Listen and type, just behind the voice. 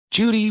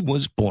Judy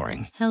was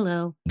boring.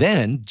 Hello.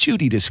 Then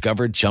Judy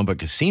discovered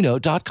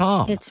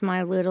ChumbaCasino.com. It's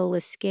my little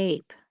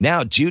escape.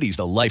 Now Judy's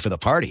the life of the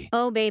party.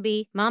 Oh,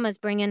 baby, mama's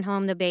bringing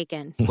home the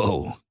bacon.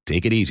 Whoa,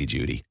 take it easy,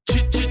 Judy.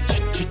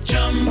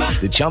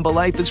 The Chumba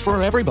life is for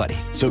everybody.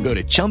 So go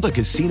to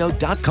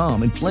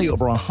ChumbaCasino.com and play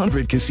over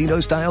 100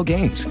 casino-style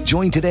games.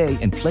 Join today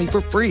and play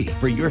for free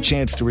for your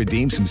chance to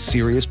redeem some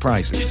serious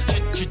prizes.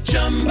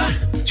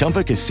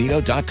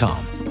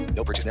 ChumbaCasino.com.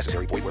 No purchase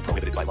necessary. Void where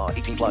prohibited by law.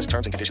 18 plus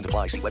terms and conditions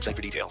apply. See website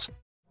for details.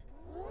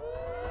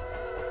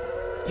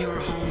 You're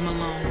home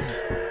alone.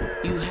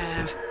 You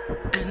have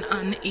an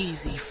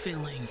uneasy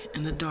feeling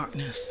in the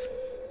darkness,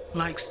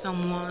 like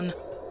someone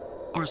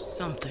or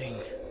something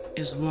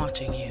is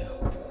watching you.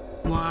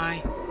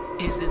 Why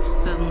is it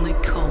suddenly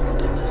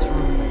cold in this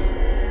room?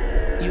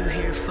 You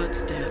hear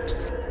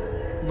footsteps,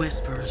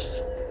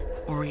 whispers,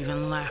 or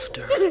even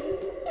laughter.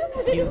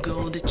 You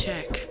go to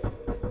check.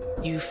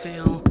 You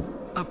feel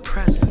a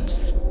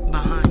presence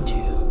behind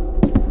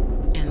you.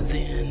 And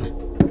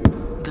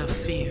then the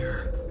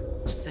fear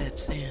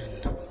sets in.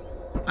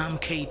 I'm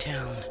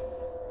K-Town,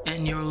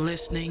 and you're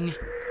listening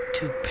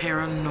to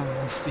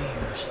Paranormal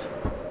Fears.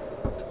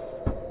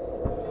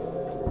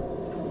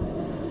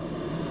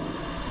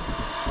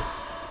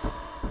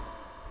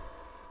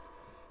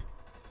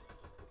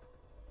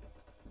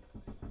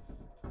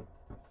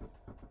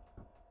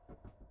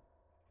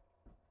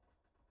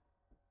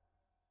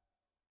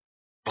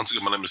 Once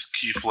again, my name is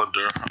Keith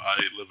Linder. I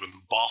live in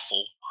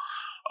Bothell,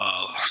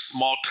 a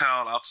small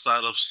town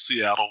outside of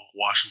Seattle,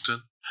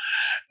 Washington.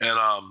 And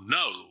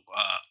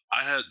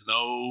I had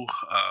no,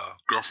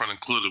 girlfriend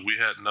included, we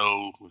had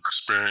no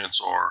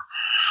experience or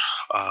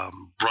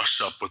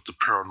brush up with the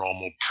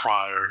paranormal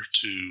prior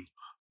to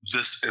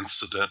this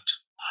incident.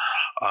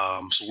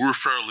 So we were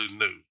fairly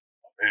new.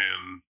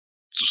 And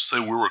to say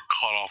we were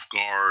caught off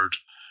guard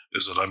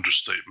is an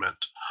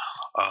understatement.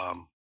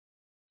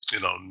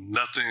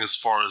 Nothing as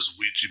far as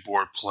Ouija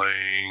board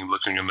playing,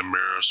 looking in the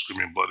mirror,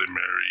 screaming Bloody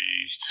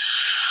Mary,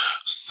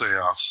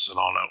 seances and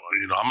all that.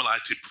 I'm an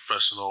IT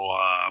professional.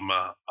 I'm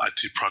a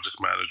IT project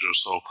manager.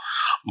 So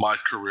my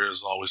career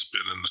has always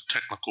been in the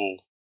technical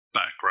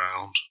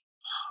background.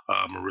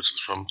 I'm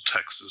originally from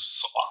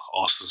Texas,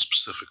 Austin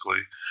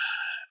specifically.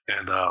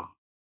 And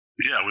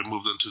we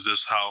moved into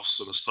this house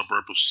in a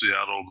suburb of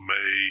Seattle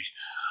May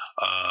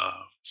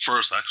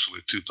 1st,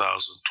 actually,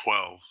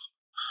 2012.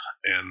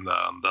 And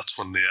that's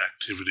when the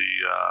activity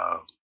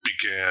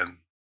began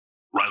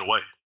right away.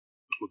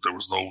 There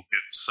was no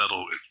getting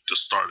settled. It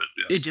just started.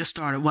 Yes. It just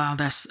started. Wow,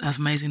 that's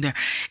amazing there.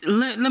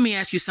 Let me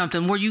ask you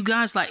something. Were you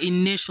guys like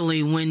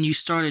initially when you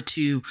started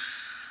to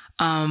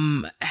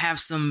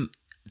have some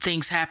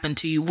things happen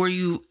to you, were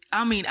you,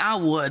 I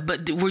would,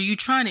 but were you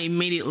trying to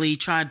immediately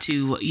try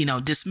to,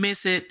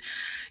 dismiss it?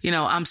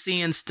 I'm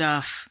seeing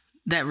stuff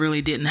that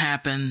really didn't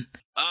happen.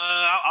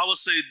 I would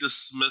say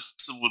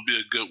dismissive would be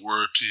a good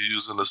word to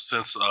use in the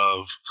sense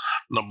of,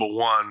 number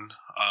one,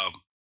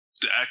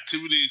 the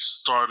activity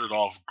started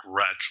off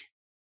gradual.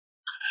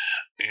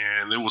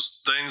 And it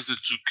was things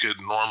that you could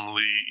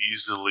normally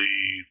easily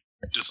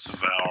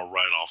disavow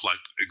right off. Like,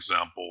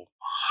 example,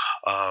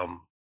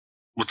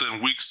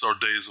 within weeks or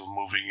days of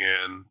moving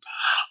in,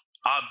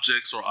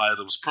 objects or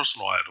items,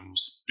 personal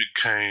items,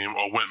 became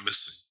or went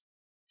missing.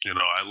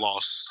 I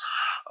lost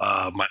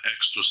my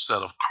extra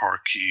set of car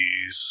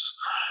keys.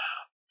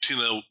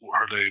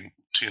 Her name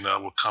Tina,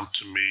 would come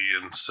to me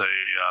and say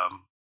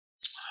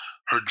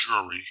her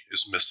jewelry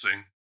is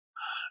missing.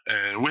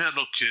 And we had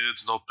no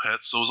kids, no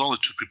pets, so it was only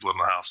two people in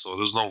the house, so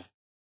there's no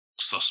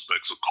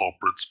suspects or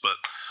culprits, but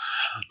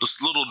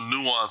just little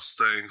nuanced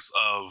things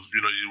of,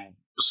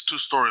 it's a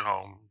 2-story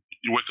home.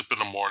 You wake up in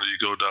the morning, you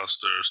go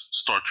downstairs,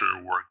 start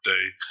your work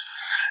day,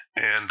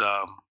 and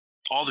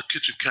all the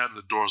kitchen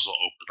cabinet doors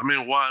are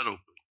open. Wide open.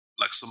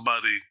 Like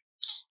somebody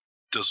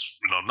just,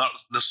 not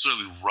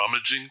necessarily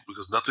rummaging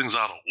because nothing's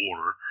out of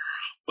order,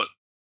 but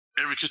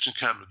every kitchen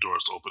cabinet door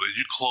is open, and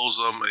you close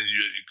them, and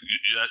you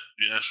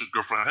ask your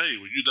girlfriend, "Hey,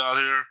 were you down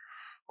here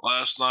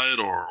last night?"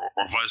 or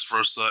vice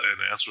versa, and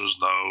the answer is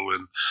no.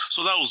 And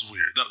so that was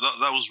weird.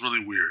 That was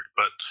really weird.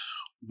 But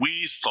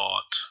we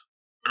thought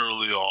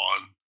early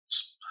on,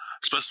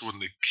 especially when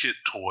the kid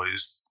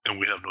toys, and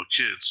we have no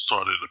kids,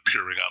 started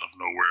appearing out of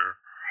nowhere,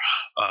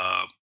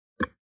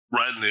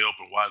 right in the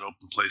open, wide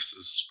open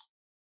places,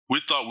 we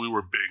thought we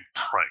were being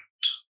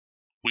pranked.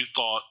 We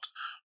thought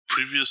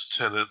previous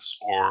tenants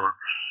or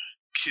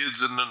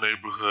kids in the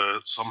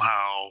neighborhood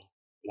somehow,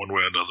 one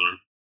way or another,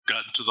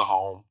 got into the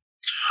home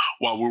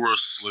while we were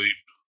asleep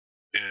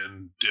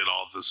and did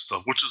all this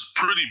stuff, which is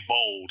pretty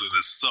bold in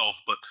itself,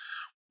 but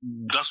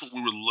that's what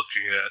we were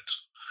looking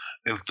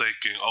at and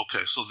thinking,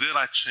 okay, so then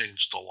I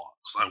changed the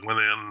locks. I went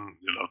in,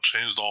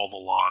 changed all the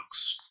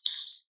locks,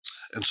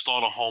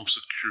 installed a home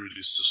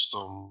security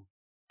system,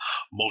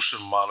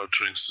 motion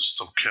monitoring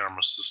system,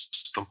 camera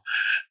system,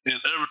 and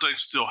everything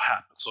still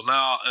happened. So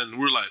now, and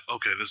we're like,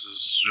 okay, this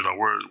is,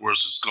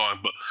 where's this going?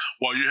 But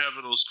while you're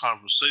having those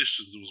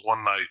conversations, it was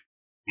one night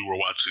we were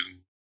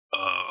watching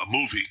a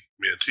movie,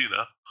 me and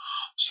Tina,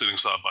 sitting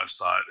side by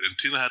side. And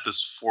Tina had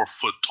this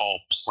 4-foot tall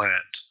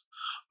plant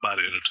by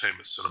the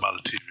entertainment center, by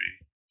the TV.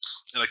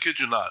 And I kid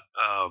you not,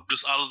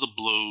 just out of the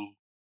blue,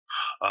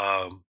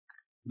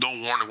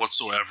 no warning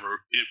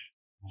whatsoever, it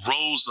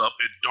rose up,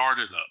 it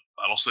darted up.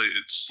 I don't say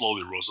it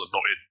slowly rose up. No,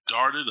 it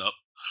darted up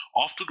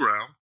off the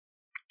ground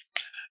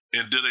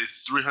and did a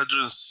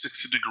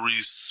 360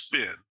 degrees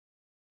spin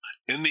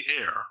in the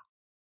air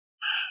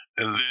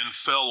and then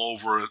fell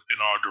over in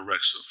our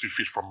direction, a few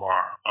feet from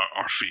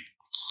our feet.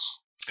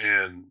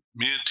 And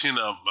me and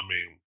Tina,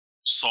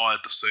 saw it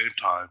at the same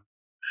time.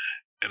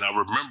 And I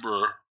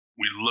remember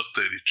we looked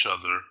at each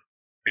other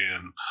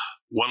and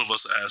one of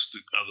us asked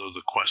the other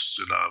the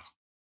question of,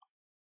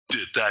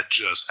 did that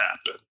just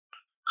happen?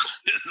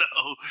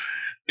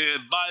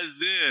 And by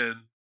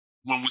then,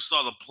 when we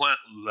saw the plant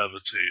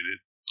levitated,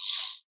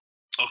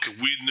 okay,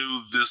 we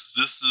knew this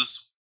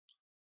is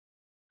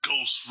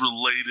ghost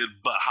related,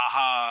 but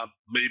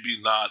maybe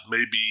not.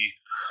 Maybe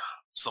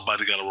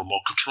somebody got a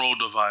remote control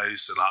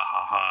device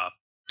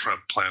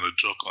and playing a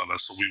joke on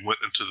us. So we went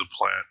into the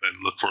plant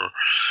and looked for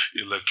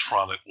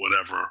electronic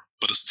whatever.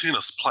 But it's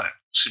Tina's plant.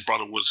 She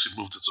brought it with. She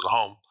moved it to the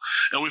home,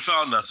 and we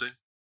found nothing.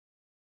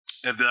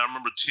 And then I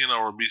remember Tina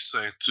or me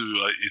saying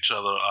to each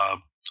other,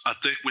 I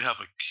think we have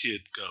a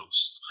kid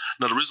ghost.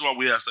 Now, the reason why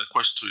we asked that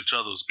question to each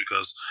other is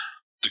because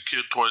the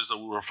kid toys that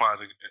we were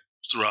finding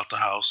throughout the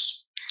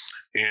house,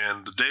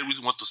 and the day we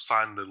went to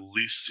sign the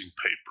leasing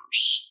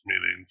papers,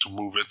 meaning to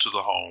move into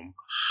the home,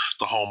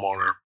 the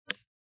homeowner,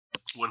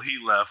 when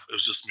he left, it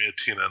was just me and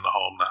Tina in the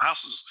home. The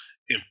house is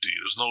empty.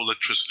 There's no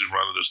electricity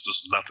running. There's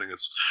just nothing.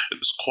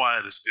 It's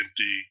quiet. It's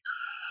empty.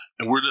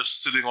 And we're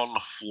just sitting on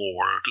the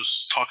floor,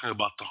 just talking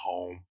about the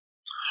home,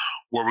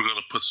 where we're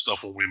going to put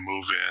stuff when we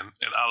move in.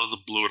 And out of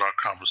the blue in our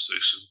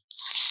conversation,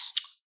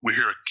 we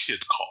hear a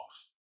kid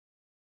cough.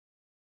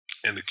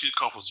 And the kid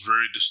cough was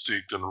very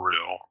distinct and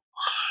real.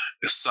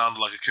 It sounded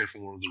like it came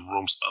from one of the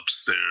rooms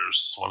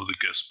upstairs, one of the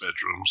guest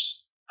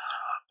bedrooms.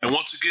 And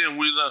once again,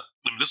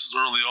 this is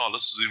early on.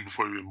 This is even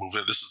before we moved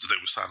in. This is the day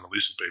we signed the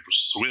leasing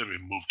papers, so we haven't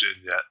even moved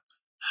in yet.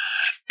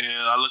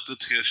 And I looked at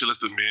Tina, she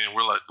looked at me, and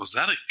we're like, was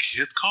that a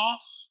kid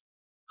cough?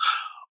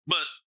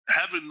 But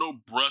having no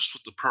brush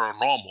with the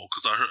paranormal,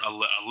 because I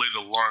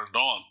later learned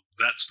on,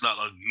 that's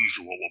not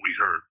unusual what we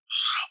heard.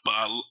 But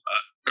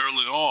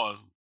early on,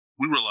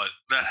 we were like,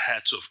 that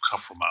had to have come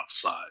from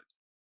outside.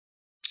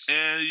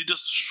 And you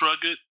just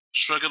shrug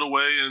it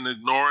away and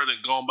ignore it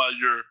and go on by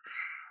your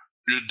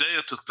day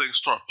until things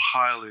start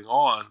piling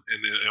on.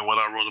 And what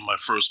I wrote in my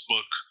first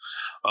book,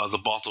 The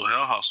Bothell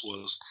Hell House,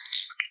 was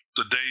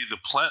the day the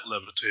plant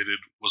levitated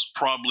was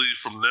probably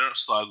from their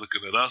side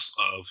looking at us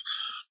of,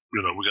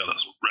 we got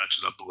to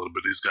ratchet up a little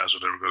bit. These guys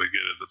are never going to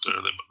get it. That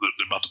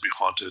they're about to be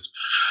haunted.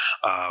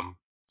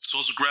 So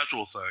it's a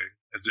gradual thing.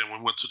 And then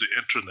we went to the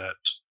internet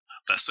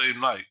that same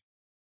night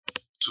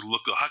to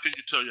look up, how can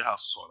you tell your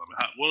house is haunted?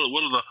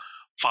 What are the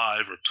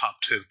 5 or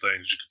top 10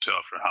 things you can tell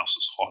if your house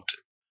is haunted?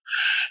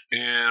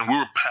 And we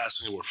were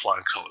passing it with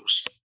flying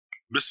colors.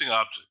 Missing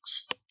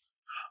objects.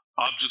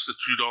 Objects that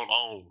you don't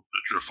own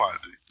that you're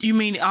finding. You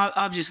mean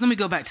objects? Let me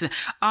go back to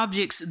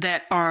objects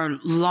that are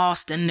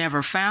lost and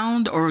never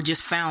found, or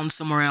just found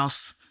somewhere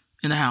else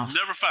in the house?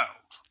 Never found.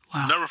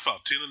 Wow. Never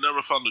found. Tina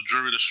never found the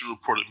jewelry that she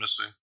reported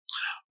missing.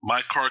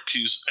 My car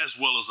keys, as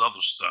well as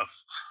other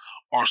stuff,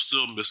 are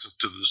still missing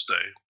to this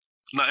day.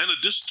 Now, in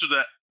addition to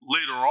that,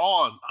 later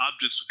on,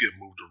 objects would get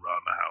moved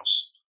around the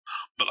house.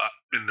 But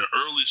in the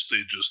early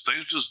stages,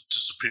 things just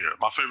disappeared.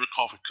 My favorite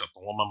coffee cup, the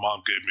one my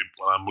mom gave me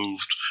when I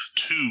moved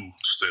to the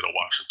state of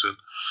Washington,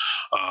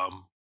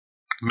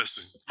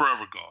 missing,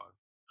 forever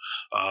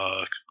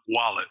gone.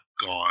 Wallet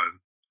gone,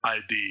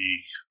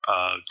 ID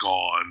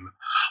gone,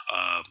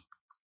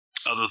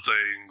 other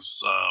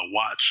things,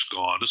 watch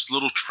gone. Just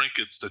little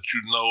trinkets that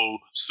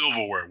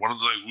silverware. One of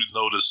the things we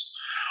noticed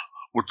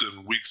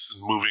within weeks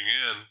of moving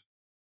in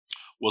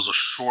was a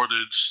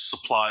shortage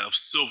supply of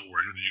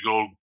silverware. You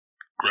go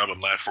grab a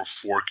knife or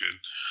fork, and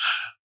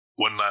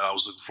one night I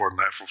was looking for a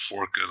knife or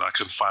fork and I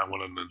couldn't find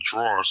one in the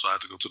drawer, so I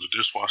had to go to the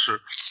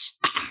dishwasher.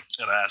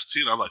 And I asked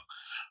Tina, I'm like,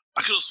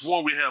 I could have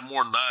sworn we had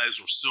more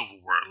knives or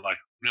silverware. Like,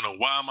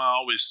 why am I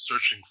always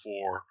searching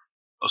for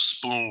a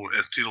spoon?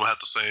 And Tina had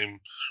the same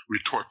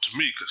retort to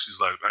me, because she's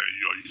like, hey,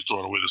 are you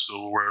throwing away the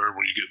silverware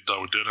when you get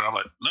done with dinner? I'm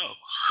like, no.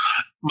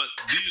 But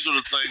these are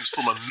the things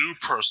from a new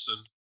person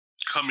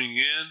coming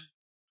in,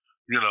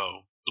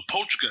 the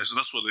poltergeist, and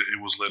that's what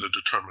it was later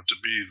determined to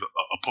be,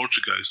 a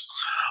poltergeist.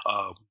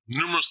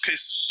 Numerous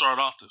cases start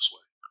off this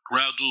way.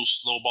 Gradual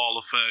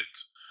snowball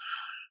effect.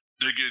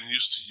 They're getting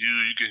used to you.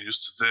 You're getting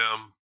used to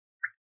them.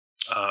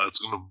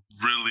 It's going to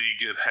really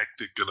get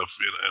hectic in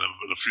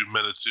a few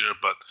minutes here,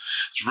 but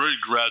it's very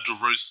gradual,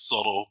 very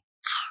subtle,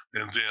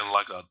 and then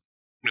like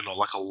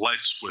a light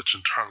switch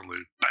internally,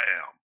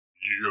 bam.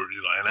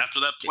 And after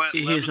that plant,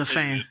 here's a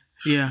fan.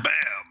 Yeah.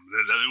 Bam.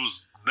 It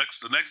was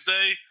the next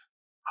day.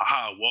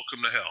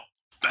 Welcome to hell.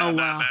 Bam, oh,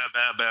 wow. Bam,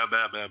 bam, bam,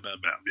 bam, bam, bam,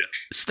 bam. Yeah.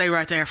 Stay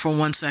right there for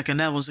 1 second.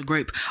 That was a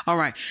great. All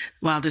right.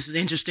 Wow, this is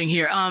interesting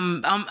here.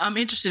 I'm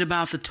interested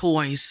about the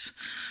toys.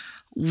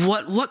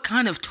 What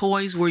kind of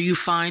toys were you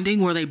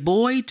finding? Were they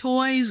boy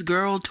toys,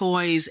 girl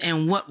toys,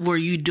 and what were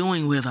you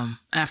doing with them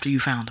after you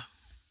found them?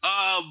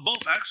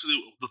 Both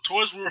actually. The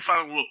toys we were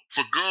finding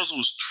for girls, it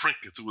was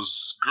trinkets. It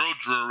was girl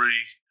jewelry,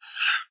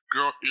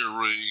 girl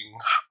earring,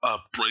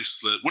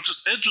 bracelet, which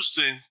is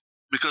interesting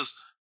because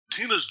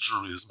Tina's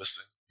jewelry is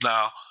missing.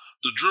 Now,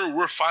 the jewelry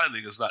we're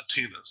finding is not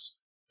Tina's.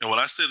 And when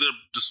I say they're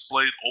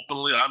displayed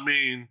openly, I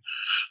mean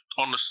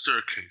on the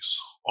staircase,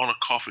 on a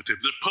coffee table.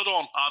 They're put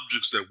on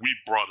objects that we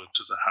brought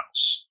into the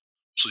house.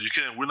 So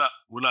we're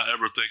not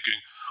ever thinking,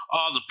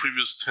 oh, the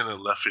previous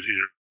tenant left it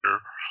here,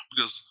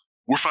 because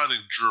we're finding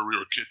jewelry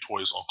or kid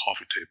toys on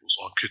coffee tables,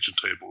 on kitchen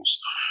tables,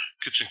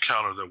 kitchen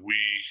counter that we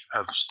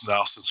have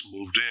now since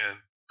moved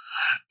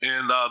in.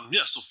 And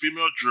so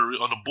female jewelry.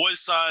 On the boy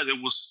side,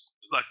 it was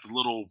like the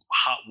little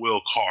Hot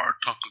Wheel car,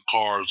 Tonka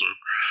cars or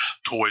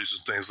toys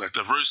and things like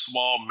that. Very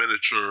small,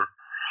 miniature,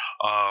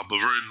 but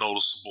very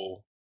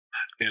noticeable.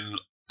 And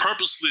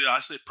I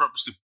say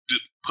purposely,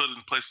 put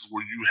in places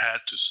where you had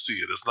to see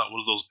it. It's not one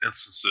of those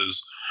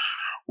instances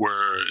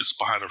where it's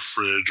behind a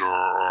fridge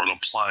or an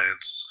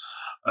appliance.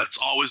 It's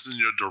always in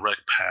your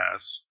direct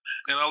path.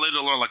 And I later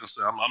learned, like I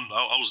said,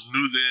 I was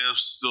new then,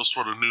 still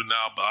sort of new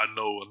now, but I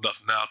know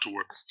enough now to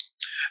where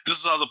this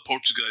is how the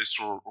poltergeist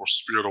or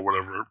spirit or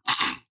whatever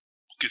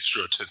gets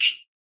your attention.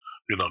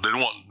 They don't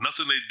want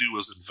nothing they do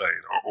is in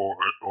vain,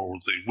 or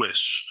they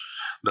wish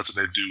nothing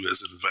they do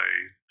is in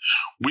vain.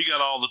 We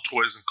got all the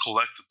toys and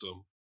collected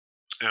them,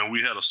 and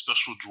we had a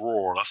special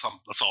drawer. That's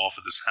how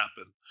often this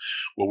happened,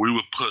 where we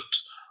would put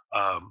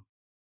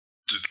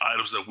the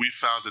items that we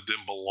found that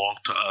didn't belong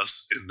to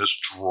us in this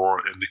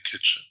drawer in the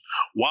kitchen.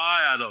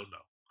 Why? I don't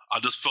know. I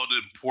just felt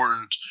it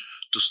important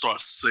to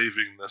start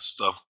saving this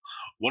stuff.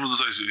 One of the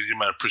things you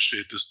might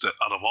appreciate this, that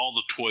out of all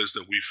the toys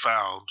that we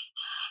found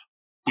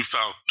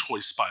toy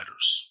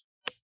spiders.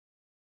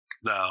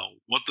 Now,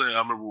 one thing I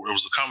remember, it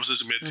was a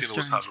conversation me and Tina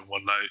was having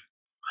one night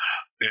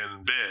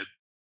in bed,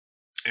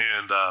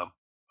 and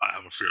I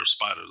have a fear of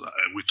spiders,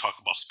 and we talked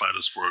about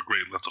spiders for a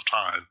great length of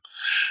time.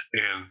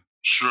 And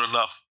sure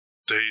enough,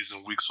 days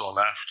and weeks on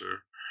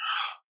after,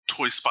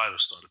 toy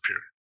spiders started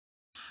appearing.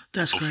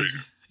 That's crazy.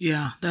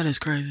 Yeah, that is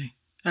crazy.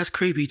 That's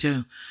creepy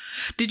too.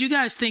 Did you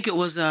guys think it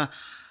was a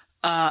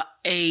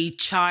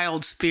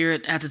child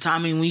spirit at the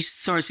time? I mean, when you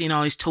started seeing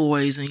all these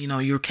toys and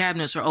your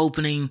cabinets are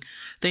opening,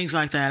 things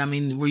like that. I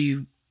mean, were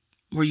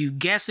you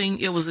guessing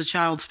it was a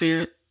child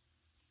spirit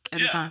at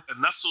the time?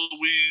 And that's what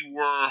we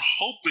were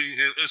hoping,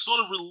 and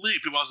sort of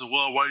relieved. People said,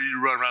 "Well, why did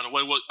you run right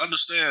away?" Well,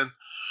 understand,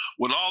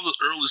 when all the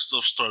early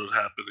stuff started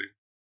happening,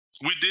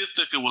 we did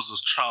think it was a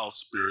child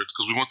spirit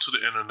because we went to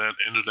the internet.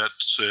 The internet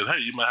said, "Hey,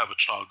 you might have a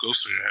child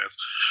ghost in your hands.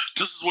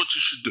 This is what you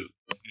should do.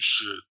 You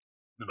should,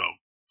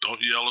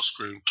 don't yell or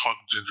scream. Talk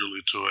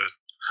gingerly to it.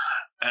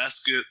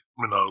 Ask it,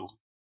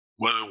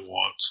 what it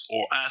wants,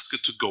 or ask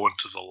it to go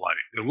into the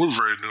light." And we're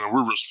very new,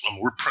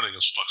 and we're printing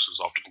instructions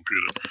off the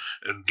computer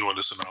and doing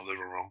this in our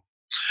living room.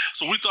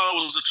 So we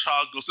thought it was a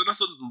child ghost, and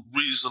that's a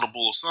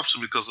reasonable assumption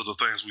because of the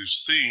things we've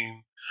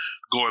seen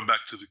going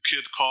back to the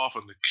kid cough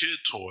and the kid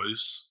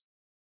toys.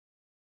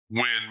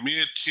 When me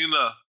and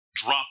Tina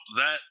dropped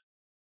that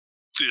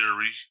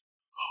theory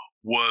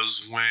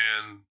was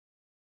when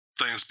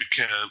things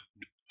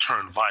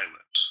turned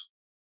violent.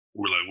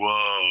 We're like,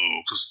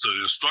 whoa, because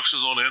the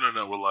instructions on the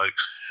internet were like,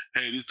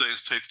 hey, these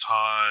things take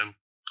time,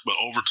 but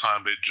over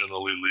time they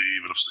generally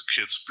leave, and if it's a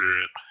kid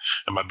spirit,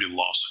 it might be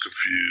lost or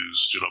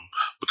confused,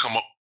 become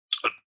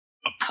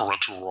a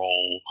parental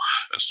role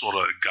and sort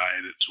of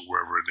guide it to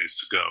wherever it needs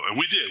to go. And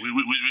we did.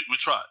 We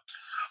tried.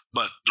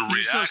 But the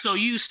reaction... So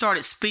you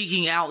started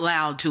speaking out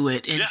loud to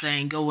it and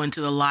saying, go into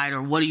the light,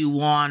 or what do you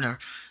want, or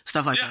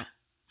stuff like that.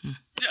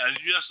 Yeah, and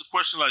you ask the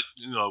question like,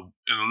 in the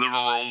living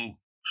room,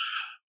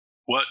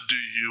 what do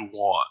you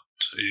want?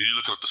 And you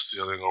look at the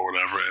ceiling or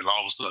whatever, and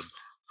all of a sudden,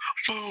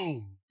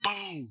 boom,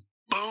 boom,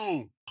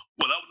 boom.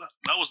 But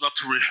that was not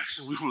the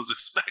reaction we was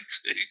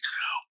expecting.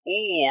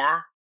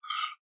 Or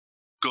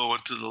go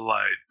into the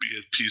light, be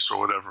at peace or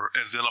whatever.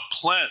 And then a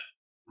plant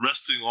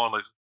resting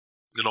on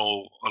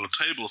on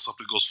a table or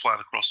something goes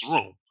flying across the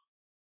room.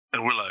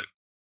 And we're like,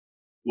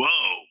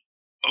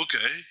 whoa,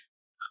 okay,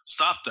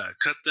 stop that,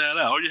 cut that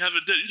out. Or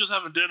you're just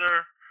having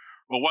dinner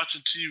or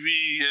watching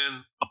TV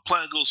and a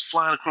plant goes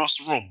flying across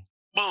the room.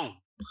 Boom.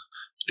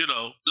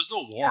 There's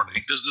no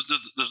warning.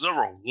 There's never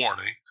a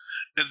warning.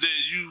 And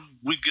then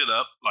we get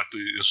up, like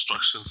the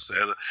instructions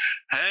said,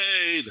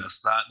 hey,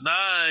 that's not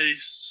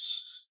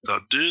nice.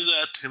 Don't do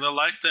that. Tina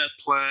liked that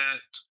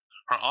plant.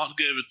 Her aunt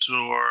gave it to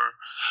her.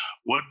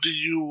 What do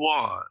you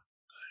want?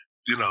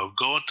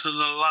 Go into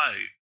the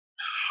light.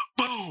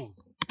 Boom,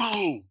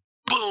 boom,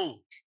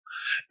 boom.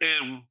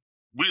 And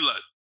we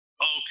like,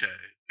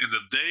 okay. And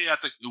the day I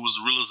think it was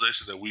a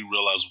realization that we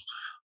realized,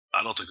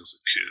 I don't think it's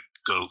a kid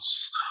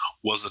ghost,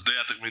 was the day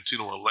I think me and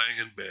Tina were laying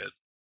in bed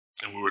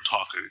and we were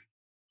talking.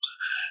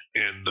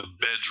 And the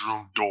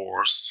bedroom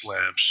door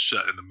slammed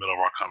shut in the middle of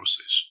our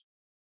conversation.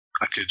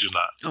 I kid you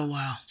not. Oh,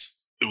 wow.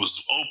 It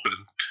was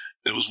open.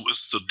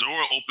 The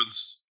door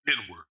opens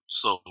inward.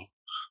 So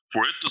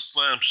For it to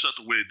slam shut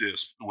the way it did,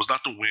 it was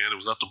not the wind, it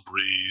was not the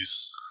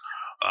breeze.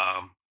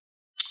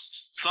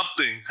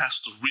 Something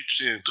has to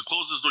reach in. To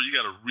close this door, you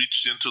got to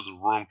reach into the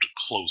room to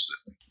close it.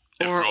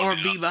 Or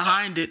be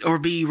behind it, or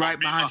be right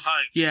behind.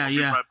 Yeah.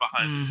 Right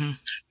behind Mm-hmm.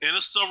 it. And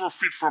it's several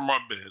feet from our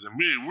bed. And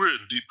we're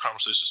in deep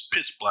conversations,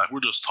 pitch black. We're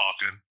just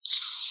talking.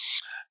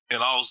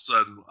 And all of a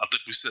sudden, I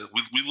think we said,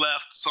 we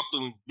laughed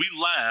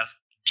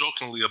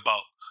jokingly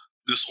about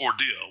this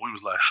ordeal. We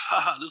was like,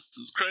 this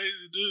is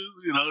crazy,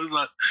 dude. You know, it's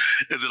like,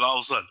 and then all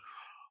of a sudden,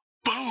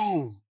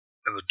 boom,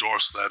 and the door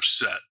slammed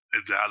shut.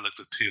 And then I looked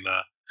at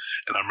Tina,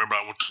 and I remember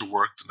I went to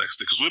work the next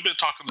day because we've been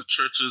talking to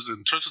churches,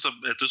 and churches have,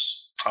 at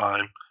this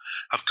time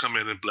have come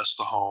in and blessed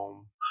the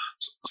home,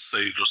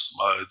 saved or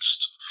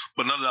smudged,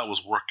 but none of that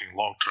was working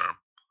long term.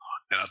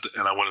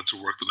 And I went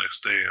into work the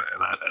next day,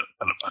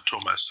 and I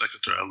told my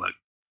secretary, I'm like,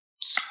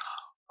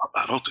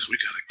 I don't think we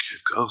got a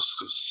kid ghost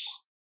because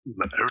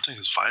everything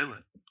is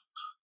violent.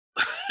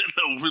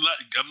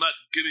 I'm not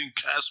getting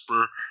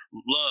Casper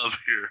love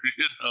here,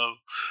 you know.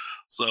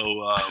 So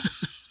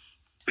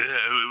yeah,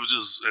 it was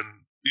just,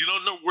 and you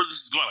don't know where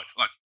this is going.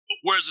 Like,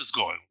 where is this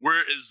going?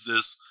 Where is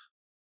this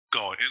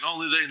going? And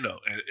only they know.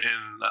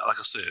 And like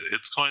I said,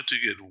 it's going to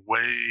get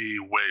way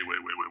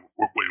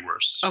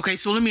worse. Okay,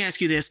 so let me ask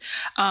you this.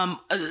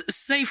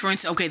 Say, for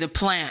instance, okay, the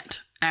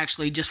plant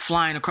actually just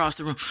flying across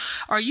the room.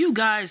 Are you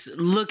guys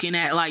looking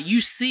at, like,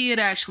 you see it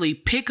actually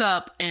pick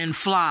up and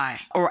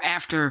fly, or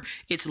after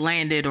it's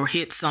landed or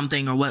hit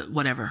something or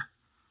whatever?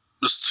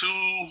 There's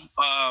two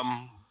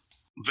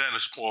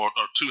vantage point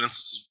or two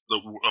instances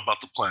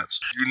about the plants.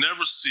 You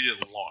never see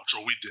it launch,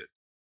 or we did.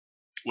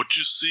 What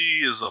you see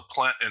is a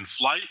plant in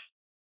flight,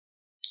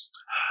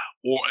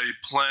 or a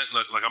plant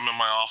like I'm in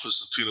my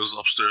office and Tina's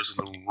upstairs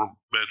in the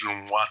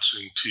bedroom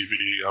watching TV.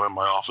 I'm in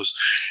my office,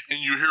 and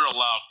you hear a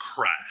loud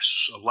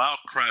crash. A loud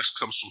crash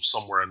comes from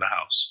somewhere in the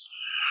house.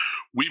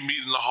 We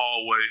meet in the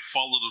hallway,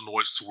 follow the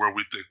noise to where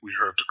we think we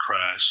heard the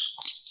crash,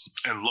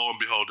 and lo and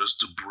behold, there's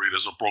debris.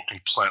 There's a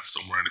broken plant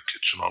somewhere in the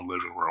kitchen or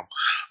living room.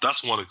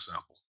 That's one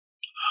example.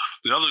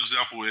 The other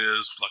example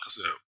is, like I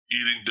said,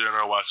 eating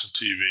dinner, watching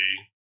TV,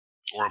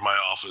 or in my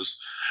office,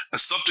 and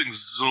something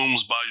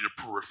zooms by your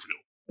peripheral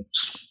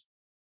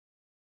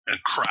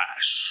and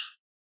crash,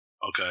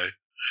 okay?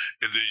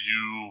 And then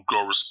you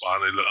go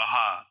respond, and like,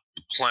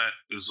 the plant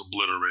is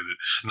obliterated.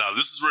 Now,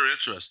 this is very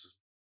interesting.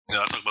 And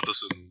I talk about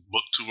this in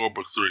book 2 or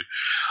book 3.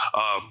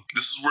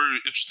 This is very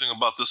interesting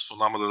about this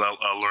phenomenon that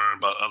I learned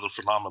about other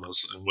phenomena,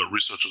 and what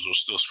researchers are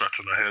still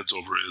scratching their heads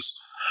over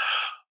is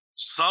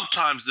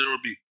sometimes there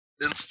will be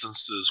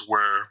instances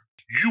where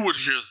you would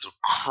hear the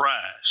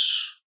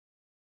crash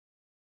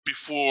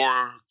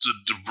before the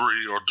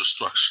debris or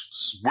destruction.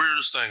 This is the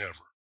weirdest thing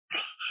ever.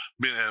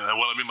 And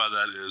what I mean by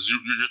that is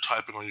you're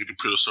typing on your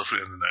computer, surfing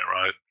the internet,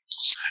 right?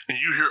 And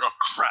you hear a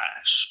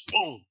crash,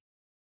 boom.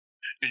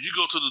 And you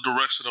go to the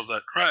direction of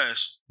that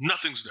crash,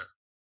 nothing's there.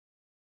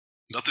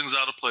 Nothing's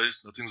out of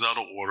place, nothing's out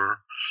of order.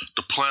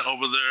 The plant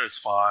over there is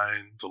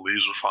fine, the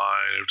leaves are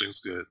fine, everything's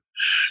good.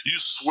 You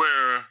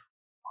swear,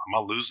 am I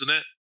losing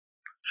it?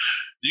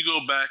 You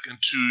go back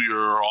into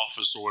your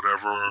office or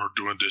whatever, or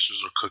doing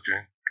dishes or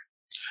cooking.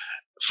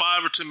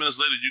 5 or 10 minutes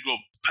later, you go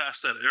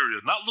past that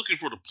area, not looking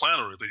for the plant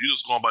or anything. You're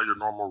just going by your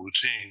normal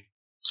routine,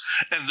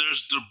 and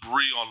there's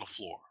debris on the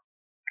floor.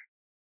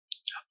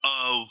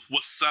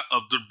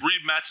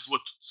 Debris matches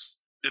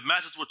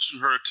what you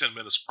heard 10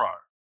 minutes prior.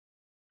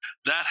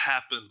 That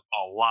happened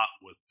a lot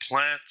with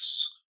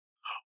plants,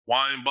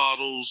 wine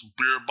bottles,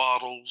 beer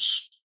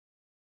bottles.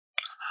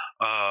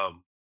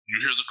 You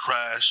hear the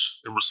crash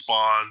and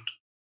respond,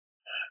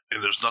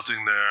 and there's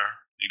nothing there.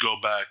 You go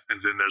back,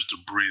 and then there's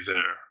debris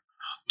there.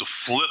 The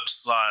flip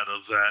side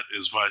of that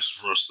is vice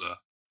versa.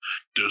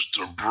 There's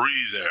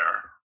debris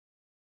there.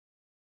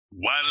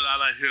 Why did I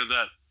not hear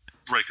that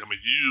break? I mean,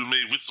 you and me,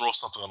 we throw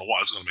something on the wall,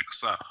 it's going to make a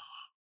sound.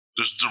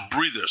 There's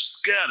debris there,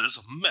 scattered. It's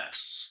a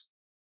mess.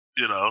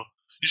 You know,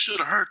 you should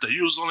have heard that.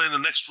 You was only in the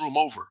next room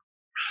over.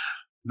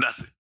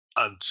 Nothing.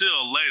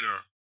 Until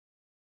later,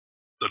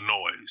 the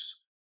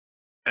noise.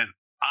 And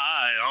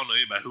I don't know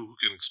anybody who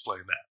can explain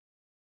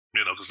that.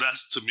 You know, because that,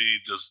 to me,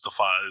 just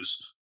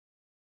defies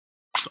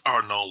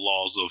our known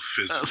laws of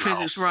physics.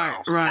 Physics, right.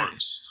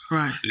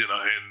 You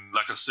know, and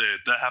like I said,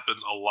 that happened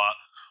a lot.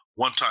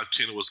 One time,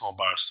 Tina was home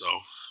by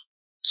herself.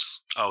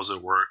 I was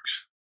at work,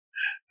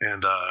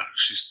 and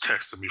she's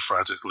texting me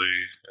frantically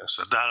and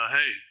said, "Dada,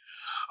 hey,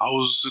 I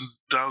was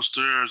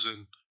downstairs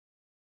and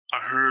I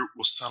heard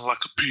what sounded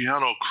like a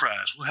piano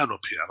crash. We don't have no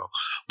piano,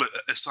 but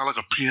it sounded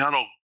like a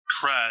piano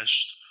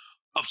crashed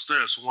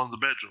upstairs from one of the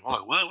bedrooms." I'm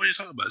like, "What are you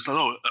talking about?" It's like,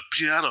 "Oh, a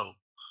piano."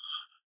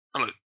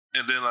 I'm like,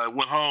 and then I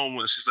went home,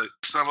 and she's like,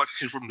 "It sounded like it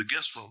came from the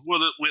guest room."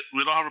 Well,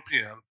 we don't have a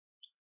piano.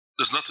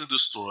 There's nothing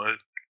destroyed.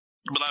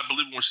 But I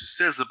believe when she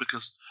says it,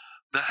 because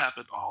that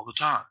happened all the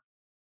time.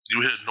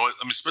 You hear noise.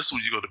 I mean, especially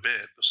when you go to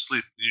bed or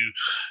sleep. You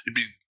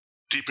be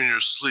deep in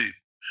your sleep,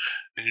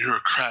 and you hear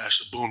a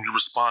crash, and boom, you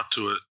respond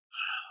to it.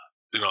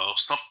 You know,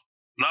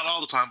 not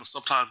all the time, but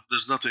sometimes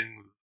there's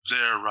nothing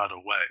there right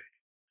away.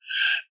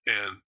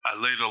 And I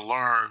later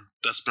learned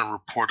that's been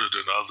reported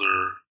in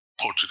other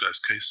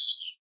poltergeist cases.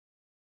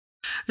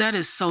 That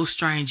is so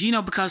strange,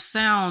 because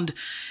sound,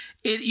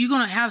 you're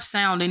going to have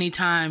sound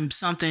anytime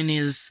something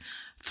is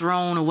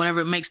thrown or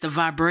whatever. It makes the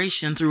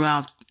vibration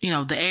throughout,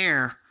 the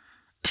air.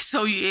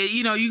 So,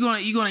 you're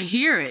going to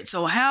hear it.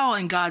 So how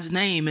in God's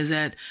name is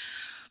that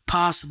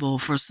possible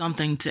for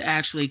something to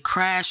actually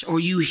crash, or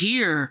you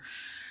hear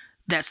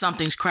that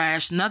something's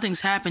crashed,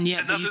 nothing's happened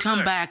yet, but you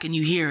come back and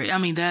you hear it? I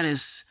mean, that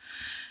is...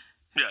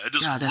 Yeah, it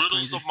just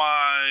riddles the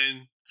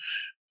mind.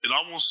 It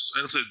almost,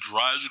 I can say,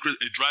 drives you crazy.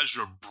 It drives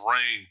your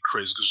brain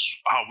crazy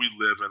because how we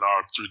live in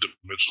our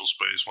three-dimensional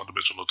space,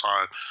 one-dimensional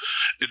time.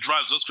 It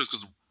drives us crazy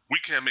because we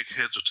can't make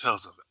heads or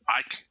tails of it.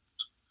 I can't,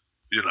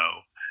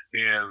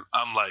 And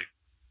I'm like,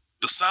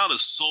 the sound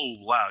is so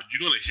loud,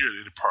 you're going to hear it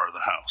in any part of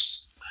the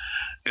house.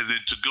 And then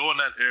to go in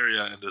that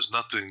area and there's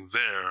nothing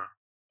there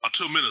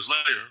until minutes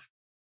later,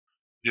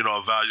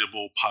 a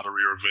valuable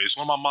pottery or vase.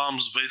 One of my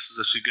mom's vases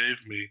that she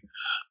gave me,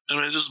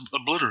 it just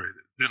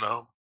obliterated,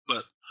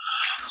 But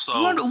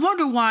so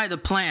wonder why the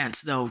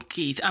plants, though,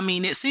 Keith. I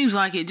mean, it seems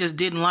like it just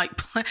didn't like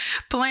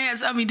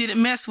plants. I mean, did it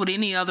mess with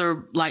any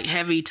other like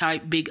heavy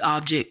type big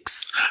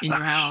objects in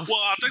your house? Well,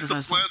 I think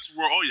the plants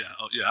were. Oh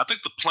yeah. I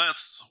think the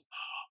plants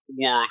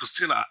were because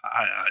Tina,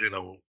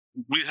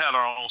 we had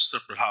our own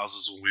separate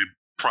houses when we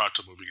prior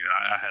to moving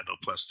in. I had no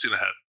plants. Tina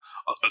had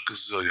a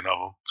gazillion of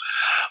them,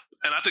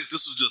 and I think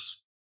this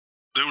was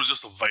they were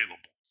just available,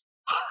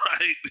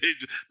 right?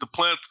 The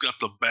plants got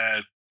the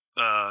bad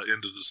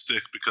end of the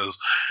stick because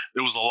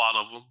there was a lot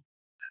of them,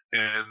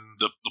 and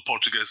the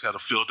poltergeist had a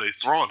field day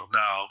throwing them.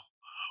 Now,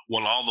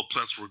 when all the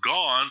plants were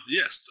gone,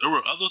 yes, there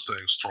were other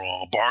things thrown: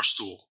 a bar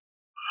stool,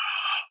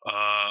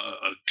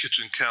 a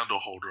kitchen candle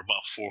holder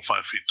about 4 or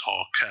 5 feet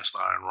tall, cast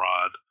iron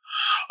rod,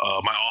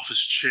 my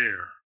office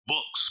chair,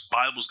 books,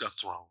 Bibles got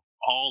thrown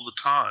all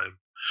the time.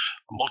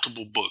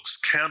 Multiple books,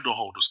 candle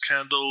holders,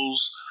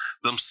 candles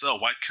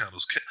themselves, white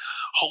candles,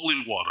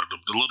 holy water, the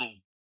little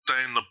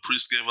thing the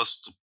priest gave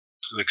us.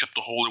 They kept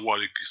the holy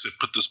water. He said,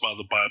 "Put this by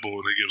the Bible,"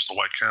 and they gave us a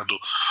white candle.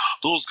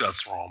 Those got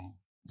thrown.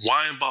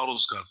 Wine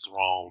bottles got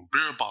thrown.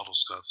 Beer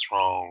bottles got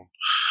thrown.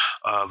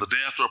 The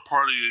day after a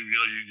party,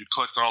 you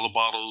collecting all the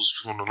bottles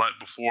from the night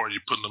before, and you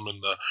putting them in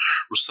the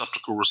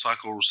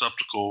recycle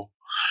receptacle,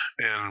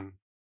 and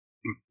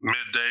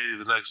midday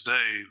the next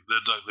day,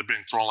 they're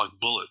being thrown like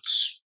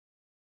bullets.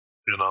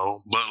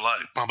 But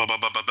like bam, bam, bam,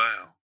 bam, bam,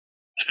 bam.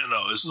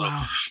 It's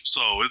wow.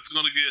 So it's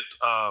gonna get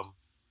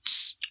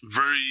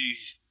very.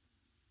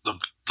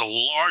 The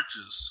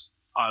largest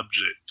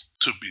object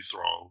to be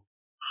thrown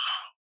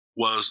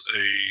was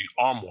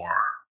a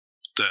armoire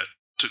that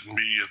took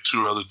me and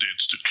 2 other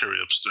dudes to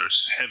carry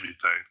upstairs. Heavy thing.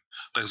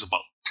 I think it's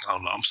about, I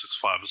don't know, I'm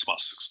 6'5", it's about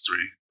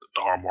 6'3",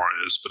 the armoire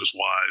is, but it's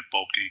wide,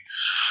 bulky,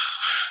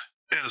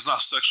 and it's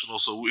not sectional,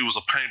 so it was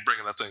a pain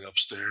bringing that thing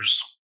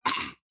upstairs.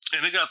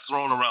 And it got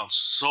thrown around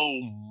so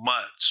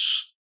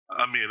much.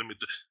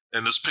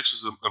 And there's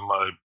pictures in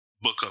my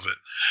book of it.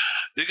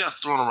 It got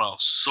thrown around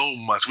so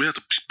much. We had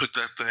to pick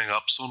that thing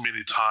up so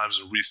many times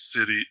and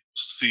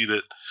seat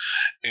it.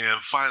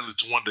 And finally,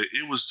 one day,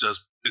 it was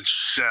just in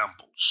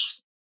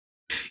shambles.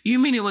 You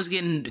mean it was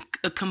getting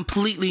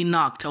completely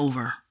knocked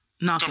over?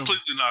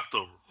 Completely knocked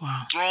over.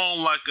 Wow.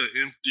 Thrown like an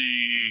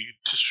empty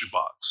tissue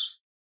box.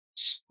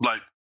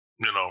 Like,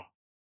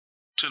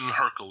 Tin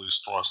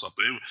Hercules throwing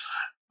something.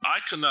 I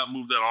could not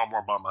move that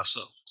armoire by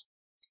myself.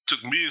 It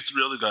took me and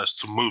 3 other guys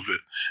to move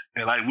it.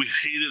 And we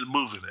hated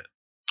moving it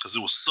because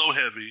it was so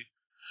heavy.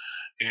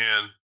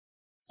 And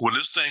when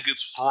this thing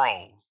gets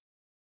thrown,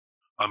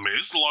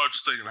 it's the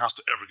largest thing in the house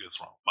to ever get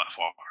thrown by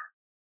far.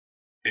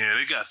 And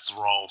it got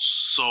thrown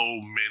so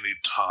many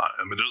times.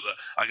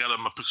 I got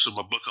a picture in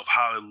my book of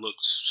how it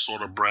looks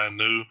sort of brand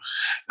new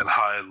and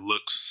how it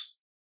looks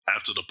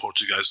after the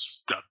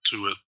poltergeist got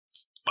to it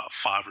about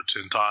 5 or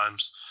 10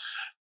 times.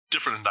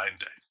 Different than night and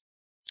day.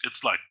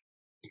 It's like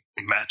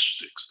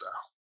matchsticks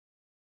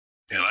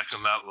now. And I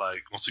cannot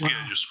once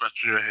again, You're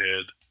scratching your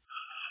head.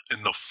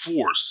 And the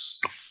force,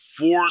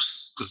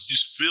 because you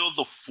feel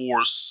the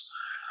force,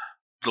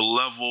 the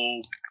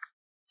level,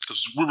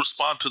 because we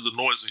respond to the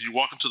noise, and you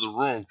walk into the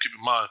room, keep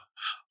in mind,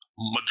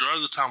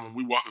 majority of the time when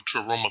we walk into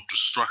a room of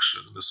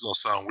destruction, this is going to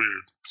sound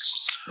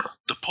weird,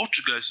 the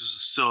poltergeist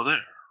is still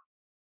there.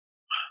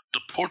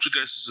 The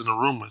poltergeist is in the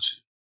room with you.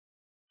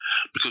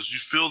 Because you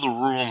feel the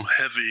room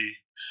heavy,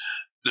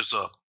 there's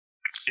a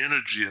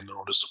energy in there,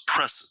 there's a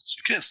presence.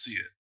 You can't see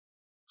it.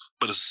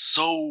 But it's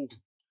so,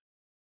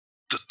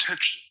 the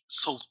tension is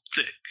so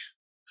thick.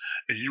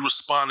 And you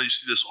respond and you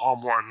see this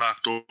armoire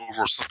knocked over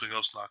or something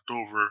else knocked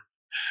over,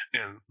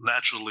 and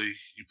naturally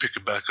you pick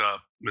it back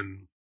up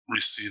and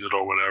reseat it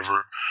or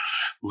whatever,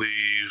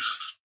 leave,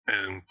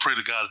 and pray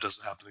to God it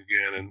doesn't happen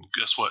again. And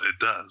guess what? It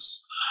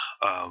does.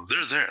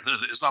 They're there.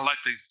 It's not like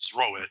they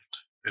throw it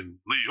and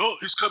leave. Oh,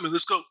 he's coming.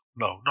 Let's go.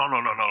 No.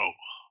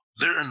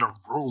 They're in the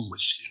room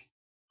with you.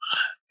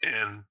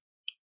 And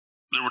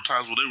there were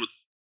times where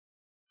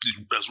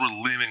as we're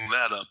leaning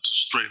that up to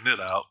straighten it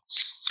out,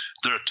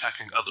 they're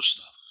attacking other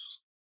stuff.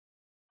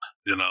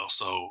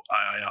 So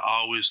I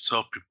always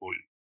tell people,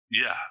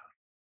 yeah,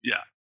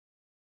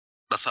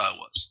 that's how it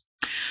was.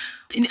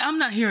 I'm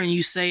not hearing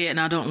you say it, and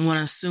I don't want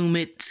to assume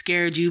it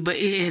scared you, but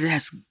it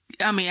has.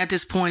 I mean, at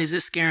this point, is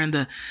it scaring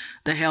the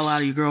hell out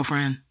of your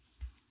girlfriend?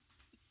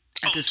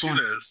 At this point,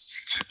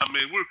 I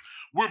mean,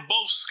 we're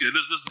both scared.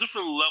 There's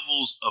different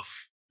levels of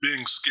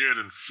being scared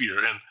and fear,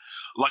 and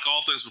like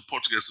all things with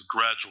Portuguese, it's a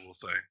gradual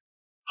thing.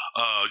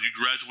 You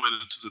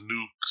graduated into the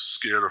new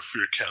scared or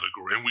fear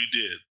category, and we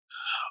did.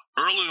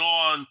 Early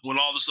on, when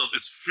all this stuff,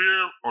 it's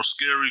fear or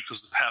scary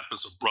because it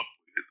happens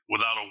abruptly,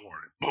 without a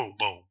warning. Boom,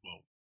 boom, boom.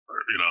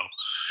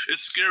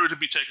 It's scary to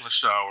be taking a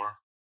shower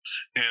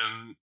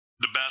and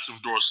the bathroom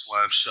door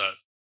slams shut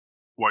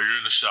while you're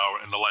in the shower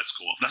and the lights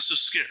go off. That's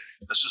just scary.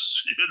 That's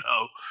just, you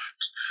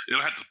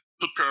don't have to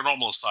put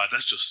paranormal aside.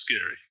 That's just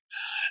scary.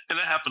 And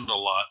that happened a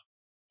lot.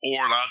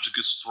 Or an object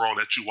gets thrown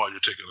at you while you're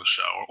taking a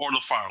shower, or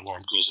the fire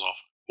alarm goes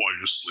off while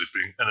you're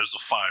sleeping, and there's a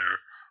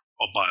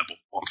Bible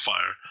on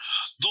fire.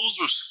 Those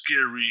are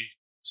scary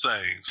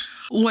things.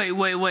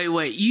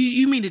 Wait.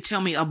 You mean to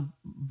tell me a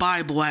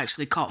Bible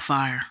actually caught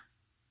fire?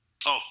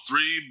 Oh,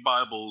 3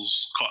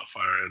 Bibles caught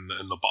fire in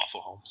the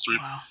Bothell home.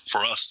 Wow.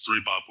 For us, 3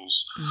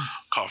 Bibles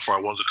caught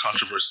fire. One of the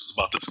controversies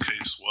about this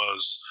case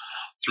was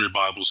 3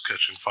 Bibles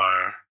catching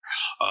fire.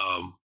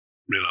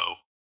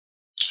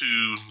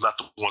 2, not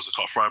the ones that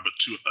caught fire, but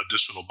 2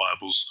 additional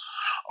Bibles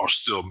are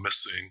still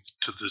missing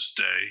to this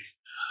day.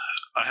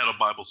 I had a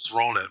Bible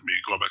thrown at me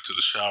going back to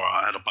the shower.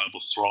 I had a Bible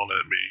thrown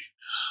at me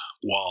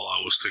while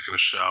I was taking a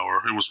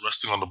shower. It was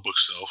resting on the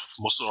bookshelf.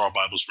 Most of our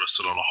Bibles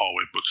rested on a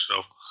hallway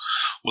bookshelf.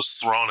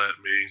 Was thrown at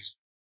me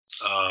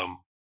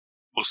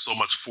with so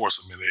much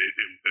force. I mean,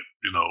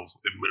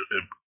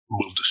 it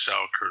moved the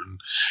shower curtain,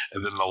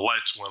 and then the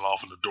lights went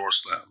off and the door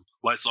slammed.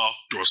 Lights off,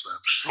 door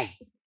slammed. Shoom.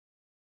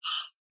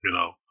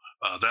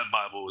 That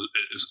Bible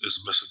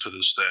is missing to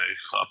this day.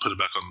 I put it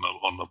back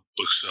on the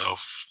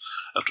bookshelf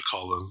after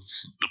calling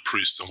the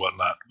priest and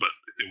whatnot, but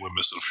it went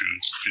missing a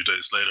few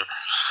days later.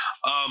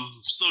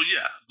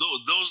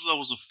 Those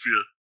levels of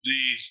fear.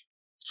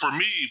 For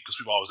me, because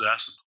people always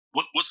ask,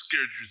 what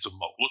scared you the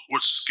most?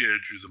 What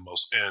scared you the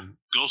most? And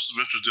Ghost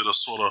Adventures did a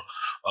sort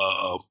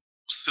of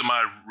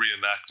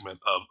semi-reenactment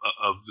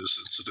of this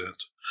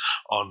incident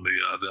on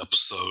the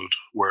episode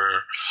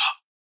where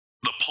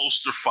the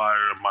poster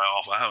fire in my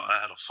office. I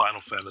had a Final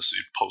Fantasy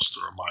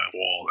poster on my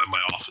wall in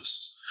my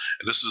office,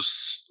 and this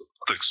is,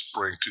 I think,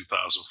 spring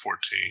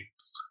 2014.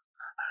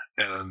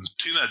 And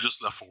Tina had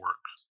just left for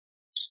work.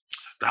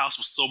 The house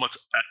had so much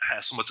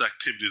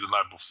activity the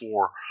night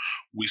before.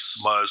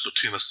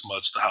 Tina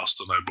smudged the house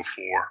the night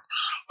before,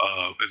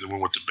 and then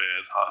we went to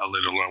bed. I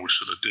later learned we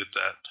should have did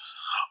that,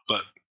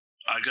 but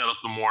I got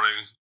up in the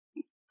morning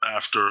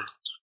after,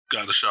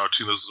 got in the shower.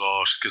 Tina's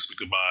gone. She kissed me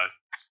goodbye.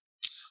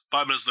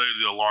 5 minutes later,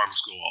 the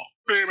alarms go off.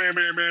 Bang, bang,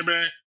 bang, bang,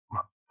 bang.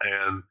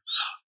 And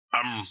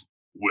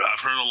I've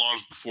heard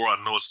alarms before. I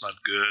know it's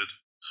not good.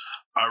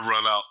 I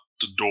run out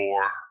the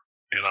door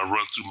and I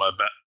run through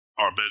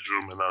our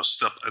bedroom and I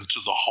step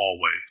into the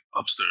hallway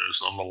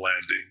upstairs on the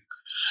landing.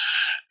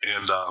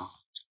 And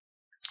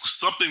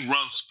something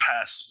runs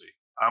past me.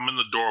 I'm in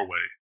the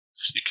doorway.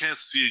 You can't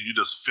see it. You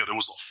just feel it. It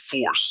was a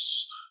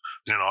force.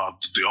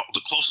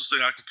 The closest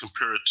thing I can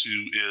compare it to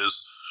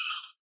is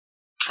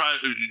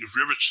if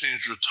you ever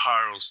change your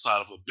tire on the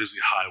side of a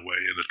busy highway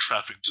and the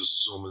traffic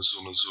just zoom in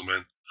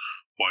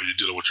while you're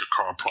dealing with your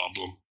car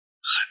problem,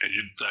 and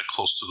you're that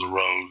close to the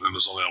road and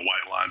there's only a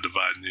white line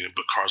dividing you,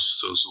 but cars are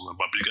still zooming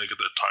by, but you gotta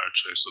get that tire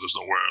changed, so there's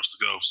nowhere else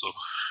to go. So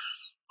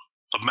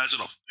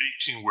imagine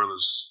 18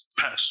 wheelers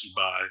pass you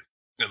by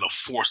and the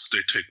force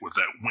they take with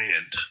that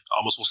wind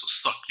almost wants to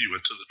suck you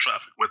into the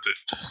traffic with it.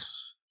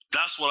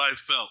 That's what I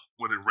felt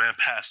when it ran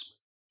past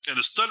me. And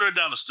it's thundering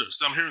down the stairs.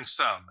 See, I'm hearing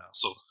sound now.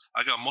 So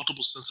I got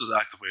multiple senses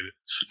activated.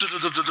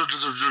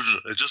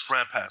 It just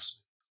ran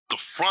past me.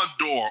 The front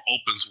door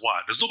opens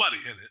wide. There's nobody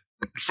in it.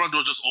 The front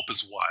door just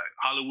opens wide.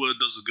 Hollywood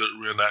does a good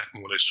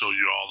reenactment when they show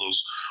you all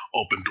those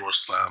open door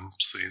slam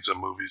scenes in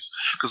movies.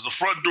 Because the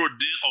front door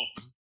did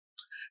open,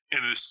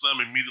 and it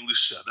slammed immediately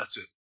shut. That's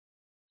it.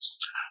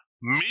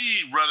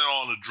 Me running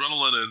on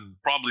adrenaline and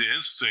probably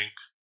instinct,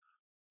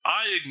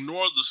 I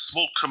ignored the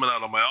smoke coming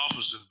out of my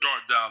office and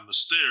dart down the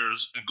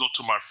stairs and go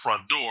to my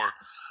front door,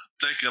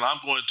 thinking I'm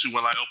going to,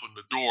 when I open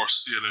the door,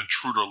 see an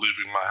intruder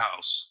leaving my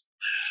house.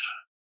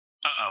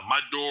 My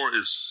door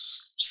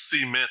is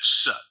cement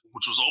shut,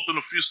 which was open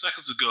a few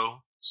seconds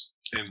ago,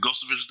 and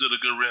Ghost Adventures did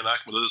a good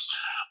reenactment of this.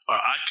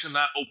 I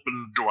cannot open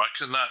the door. I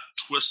cannot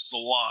twist the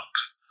lock.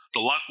 The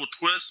lock will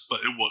twist,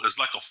 but it's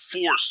like a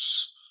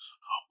force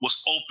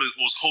was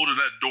holding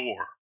that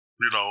door.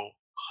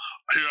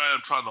 Here I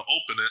am trying to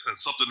open it, and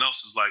something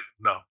else is like,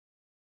 no.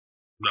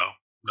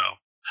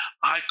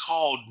 I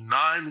called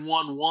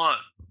 911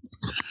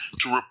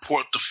 to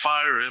report the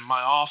fire in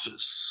my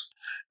office,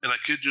 and I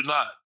kid you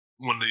not,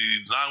 when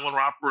the 911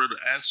 operator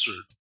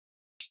answered,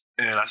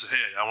 and I said,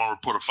 hey, I want to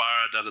report a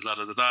fire,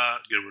 da-da-da-da-da-da,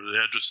 gave her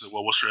the address, she said,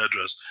 well, what's your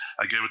address?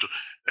 I gave it to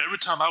her. Every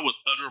time I would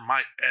utter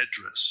my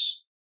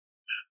address,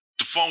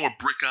 the phone would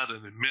break out in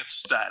immense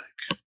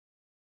static.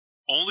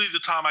 only the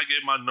time I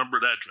gave my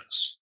numbered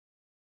address,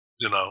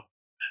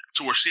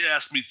 to where she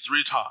asked me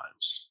 3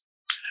 times.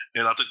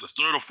 And I think the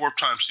 3rd or 4th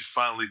time she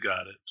finally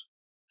got it.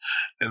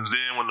 And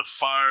then when the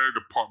fire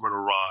department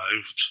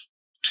arrived,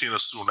 Tina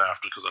soon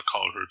after, because I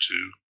called her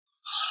too,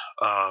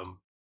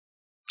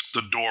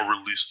 the door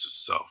released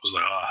itself. It was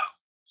like,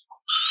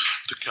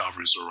 the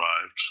cavalry's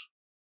arrived.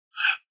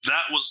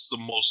 That was the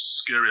most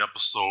scary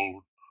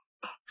episode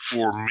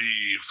for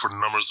me for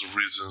numbers of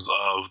reasons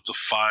of the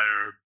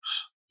fire,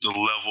 the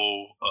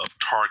level of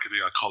targeting.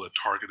 I call it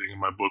targeting in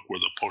my book, where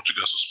the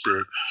poltergeist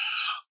spirit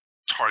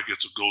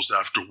targets or goes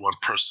after one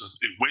person.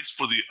 It waits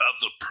for the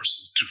other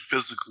person to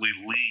physically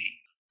leave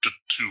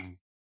to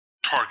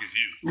target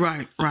you.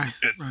 Right.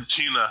 And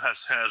Tina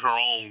has her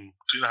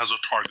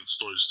target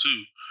stories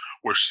too,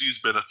 where she's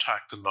been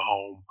attacked in the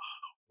home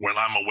when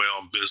I'm away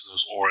on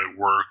business or at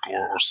work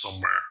or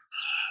somewhere.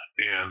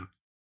 And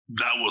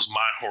that was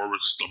my horror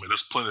story. I mean,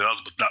 there's plenty of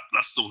others, but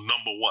that's the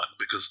number one,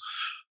 because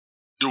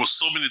there was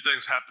so many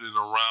things happening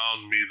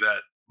around me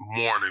that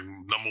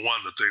morning. Number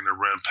one, the thing that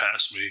ran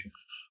past me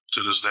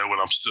to this day when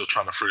I'm still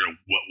trying to figure out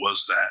what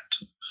was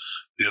that,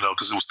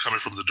 because it was coming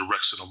from the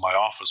direction of my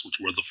office, which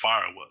where the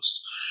fire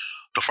was.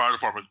 The fire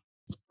department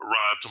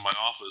arrived to my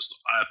office.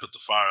 I put the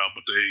fire out,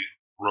 but they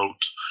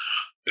wrote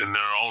in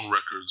their own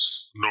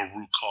records no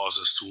root cause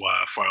as to why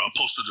a fire. A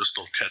poster just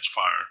don't catch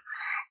fire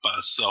by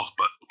itself,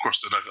 but of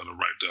course they're not going to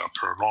write down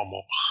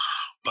paranormal.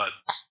 But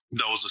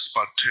that was a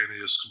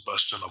spontaneous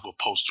combustion of a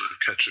poster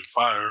catching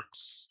fire,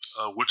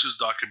 which is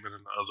documented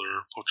in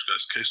other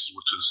poltergeist cases,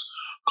 which is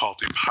called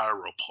the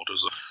pyropult.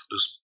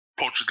 There's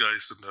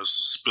poltergeist, and there's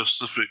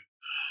specific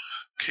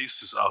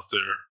cases out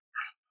there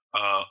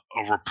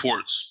of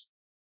reports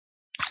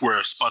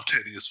where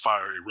spontaneous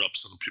fire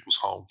erupts in people's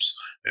homes.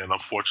 And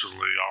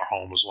unfortunately, our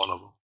home is one of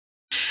them.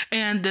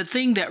 And the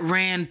thing that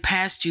ran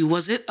past you,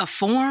 was it a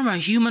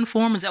human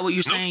form? Is that what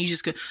you're saying? You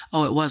just could,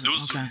 it wasn't.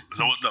 Okay.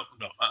 No.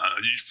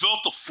 You felt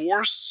the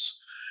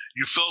force.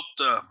 You felt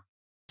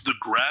the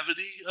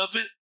gravity of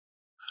it.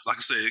 Like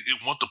I say,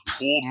 it wanted to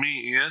pull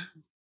me in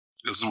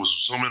as it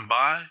was zooming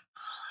by,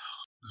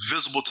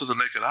 visible to the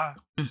naked eye.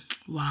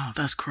 Wow,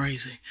 that's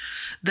crazy.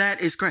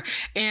 That is great.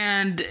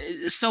 And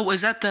so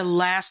is that the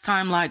last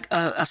time, like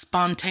a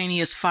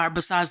spontaneous fire,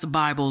 besides the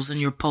Bibles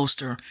and your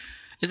poster?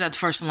 Is that the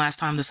first and last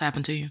time this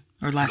happened to you?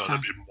 Or last time?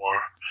 No, there'd be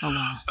more. Oh,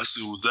 wow. I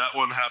see that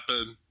one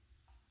happened.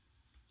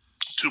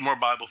 2 more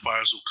Bible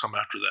fires will come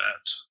after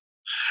that.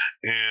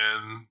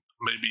 And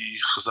maybe,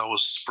 because that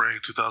was spring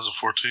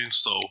 2014,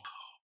 so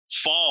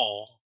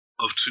fall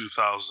of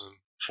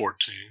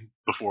 2014,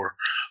 before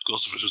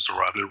Ghost Adventures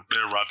arrived. They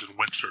arrived in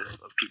winter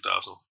of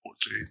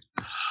 2014.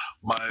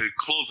 My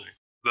clothing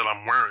that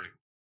I'm wearing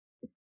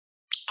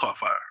caught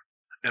fire.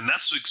 And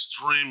that's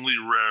extremely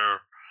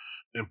rare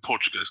in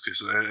poltergeist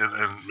cases.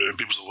 And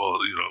people say,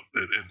 well,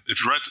 and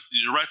if you're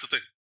right to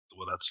think,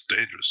 well, that's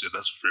dangerous. Yeah,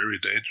 that's very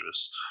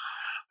dangerous.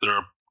 There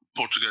are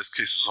poltergeist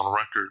cases on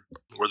record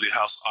where the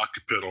house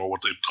occupant, or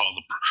what they call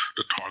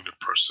the target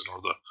person or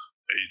the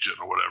agent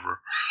or whatever,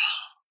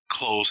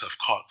 clothes have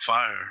caught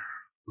fire,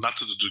 not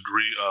to the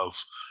degree of,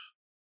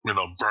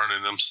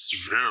 burning them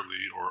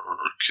severely or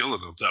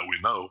killing them that we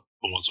know,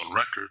 the ones on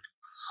record.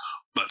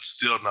 But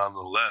still,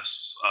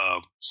 nonetheless,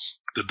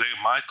 the day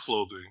my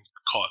clothing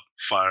caught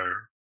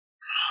fire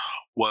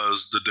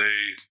was the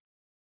day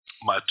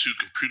my 2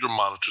 computer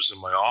monitors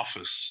in my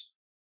office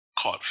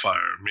caught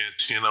fire. Me and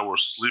Tina were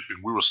sleeping.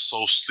 We were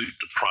so sleep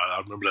deprived.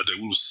 I remember that day.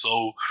 We were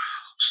so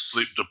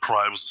sleep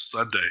deprived. It was a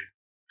Sunday.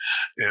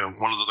 And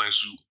one of the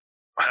things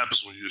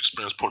happens when you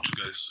experience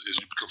poltergeist is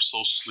you become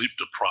so sleep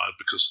deprived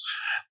because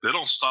they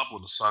don't stop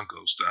when the sun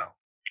goes down.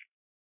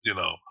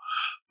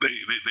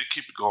 They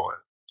keep it going.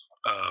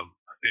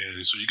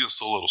 And so you get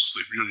so little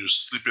sleep. You're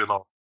sleeping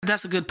on.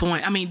 That's a good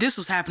point. I mean, this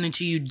was happening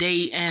to you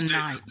day and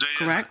night,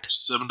 correct?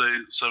 7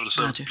 days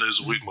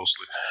a week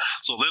mostly.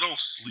 So they don't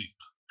sleep.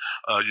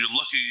 You're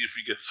lucky if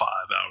you get 5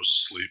 hours of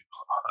sleep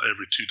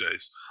every 2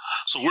 days.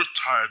 So we're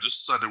tired. This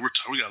Sunday,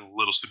 we got a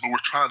little sleep, but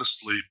we're trying to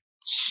sleep.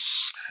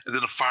 And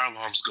then the fire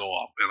alarms go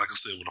off. And like I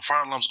said, when the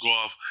fire alarms go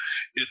off,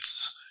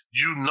 it's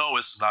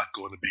not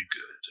going to be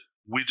good.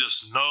 We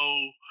just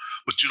know,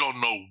 but you don't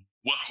know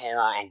what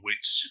horror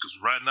awaits you. Because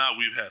right now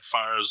we've had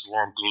fires,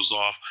 alarm goes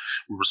off.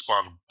 We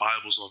respond to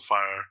Bibles on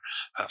fire,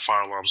 have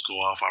fire alarms go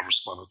off. I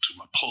responded to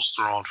my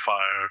poster on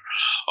fire.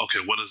 Okay,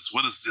 what is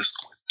this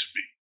going to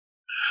be?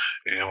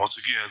 And once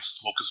again,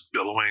 smoke is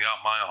billowing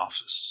out my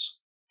office.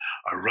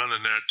 I run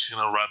in there,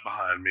 Tina right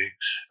behind me,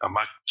 and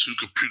my 2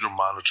 computer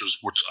monitors,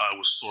 which I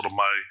was sort of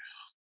my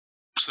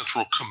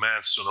central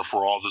command center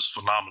for all this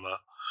phenomena,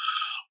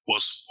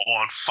 was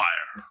on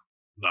fire.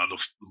 Now, the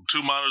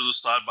 2 monitors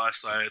are side by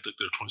side. I think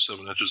they're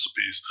 27 inches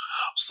apiece.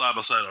 Side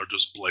by side are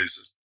just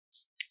blazing.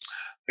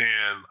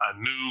 And I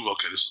knew,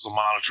 okay, this is a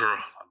monitor.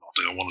 I don't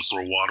think I want to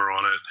throw water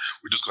on it.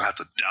 We're just going to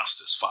have to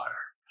douse this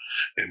fire.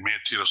 And me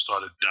and Tina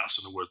started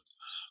dousing it with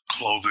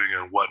clothing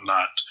and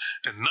whatnot.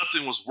 And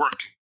nothing was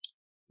working.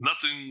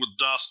 Nothing would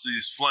douse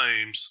these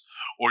flames,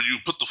 or you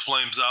put the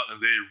flames out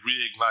and they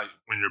reignite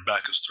when your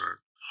back is turned.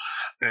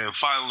 And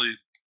finally,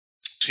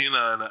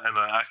 Tina, in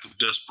an act of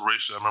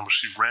desperation, I remember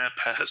she ran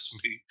past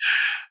me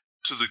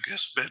to the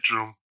guest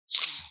bedroom,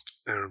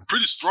 and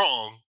pretty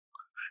strong,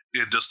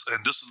 and this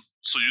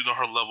so you know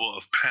her level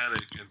of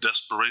panic and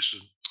desperation,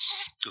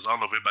 because I don't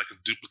know if anybody can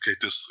duplicate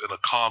this in a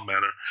calm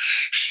manner.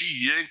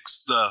 She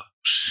yanks the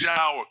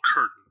shower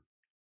curtain,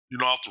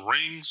 off the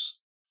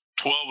rings,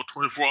 12 or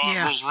 24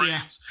 hour those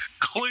rings,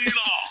 clean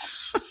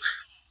off,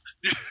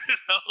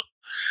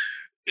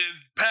 and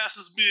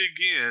passes me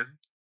again,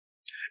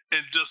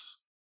 and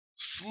just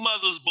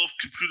smothers both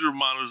computer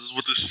monitors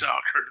with the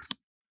shower curtain.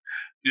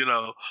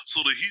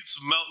 So the heat's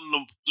melting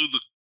them through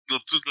the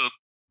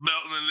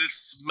melting, and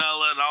it's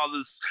smelling all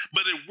this,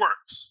 but it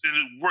works,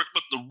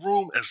 but the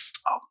room is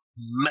a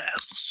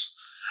mess.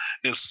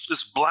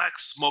 It's black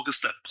smoke.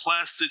 It's that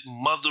plastic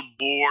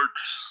motherboard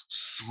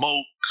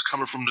smoke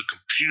coming from the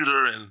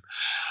computer, and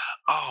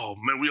oh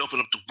man, we open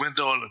up the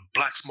window and the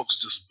black smoke is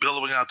just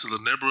billowing out to the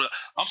neighborhood.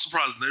 I'm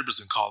surprised the neighbors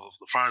didn't call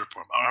the fire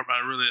department.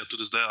 I really am to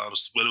this day,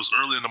 but it was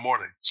early in the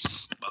morning,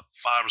 about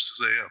 5 or 6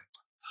 a.m.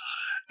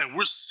 And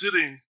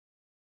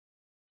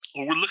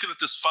we're looking at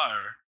this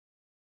fire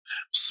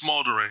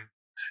smoldering,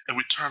 and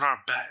we turn our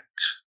back,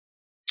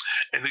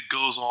 and it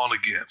goes on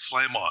again,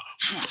 flame on,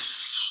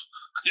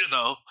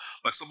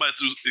 like somebody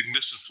threw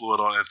ignition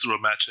fluid on it and threw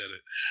a match at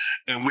it,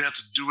 and we had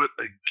to do it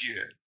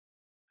again.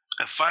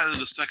 And finally,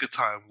 the second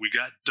time, we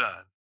got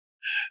done,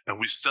 and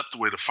we stepped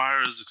away. The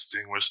fire is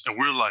extinguished, and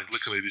we're like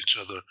looking at each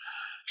other.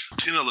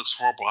 Tina looks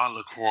horrible. I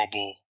look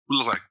horrible. We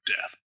look like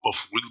death.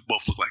 We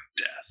both look like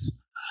death.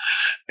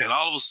 And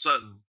all of a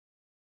sudden,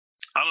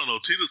 I don't know,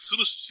 Tina, as soon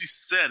as she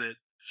said it,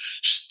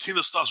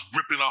 Tina starts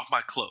ripping off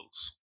my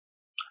clothes.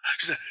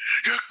 She said,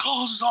 "Your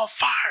clothes is on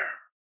fire."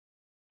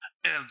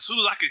 And as soon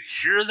as I could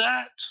hear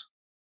that,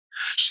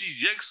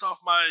 she yanks off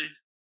my,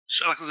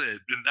 like I said,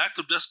 in act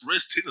of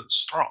desperation, Tina is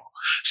strong.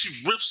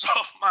 She rips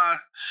off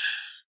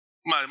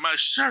my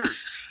shirt.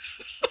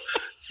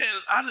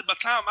 And by the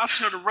time I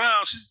turned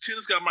around,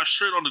 Tina's got my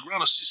shirt on the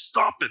ground and she's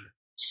stomping it.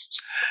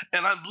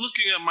 And I'm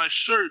looking at my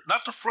shirt,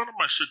 not the front of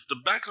my shirt, the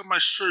back of my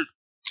shirt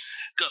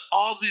got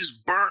all these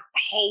burnt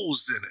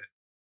holes in it.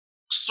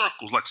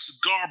 Circles, like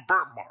cigar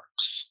burnt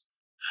marks,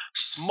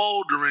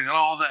 smoldering and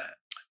all that.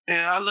 And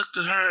I looked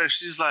at her and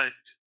she's like,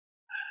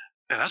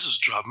 and I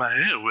just dropped my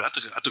head. I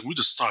think we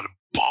just started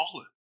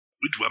bawling.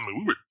 We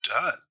were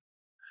done.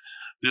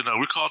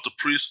 We called the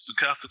priest, the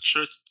Catholic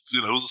Church.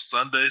 It was a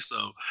Sunday,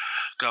 so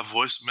got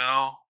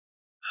voicemail,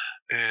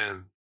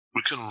 and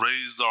we couldn't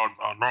raise our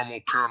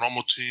normal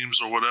paranormal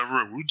teams or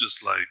whatever. And we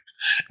just like,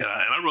 and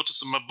I wrote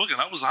this in my book,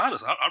 and I was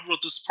honest. I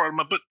wrote this part of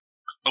my book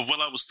of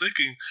what I was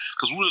thinking,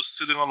 because we were just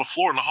sitting on the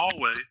floor in the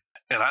hallway,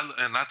 and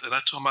I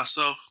told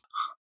myself,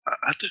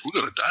 I think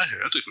we're gonna die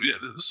here.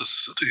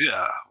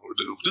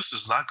 This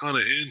is not gonna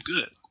end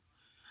good.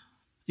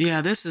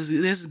 Yeah, this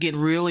is getting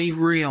really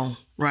real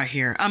right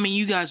here. I mean,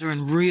 you guys are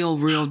in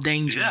real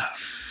danger. Yeah.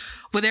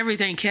 With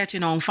everything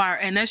catching on fire,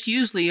 and that's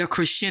usually a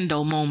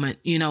crescendo moment.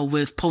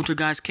 With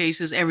poltergeist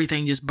cases,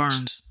 everything just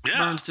burns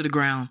to the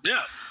ground.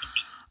 Yeah.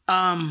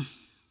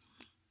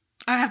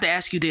 I have to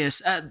ask you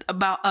this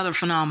about other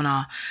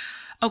phenomena.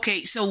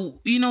 Okay, so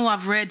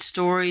I've read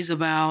stories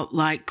about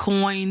like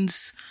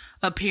coins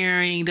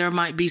appearing. There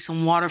might be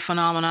some water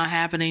phenomena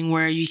happening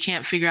where you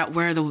can't figure out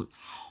where the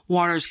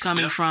water is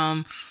coming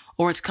from,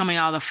 or it's coming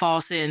out of the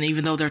faucet, and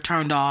even though they're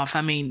turned off.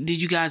 I mean, did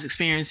you guys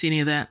experience any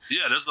of that?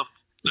 Yeah,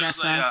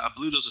 I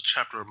believe there's a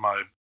chapter in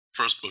my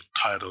first book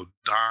titled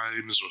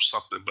Dimes or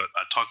something, but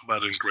I talk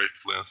about it in great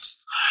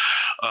length.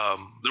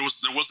 There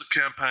was a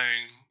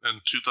campaign in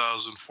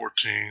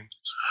 2014.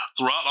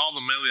 Throughout all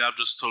the mainly I've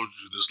just told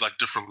you, there's like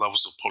different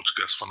levels of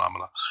poltergeist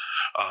phenomena.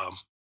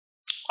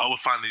 I would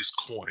find these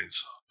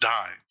coins,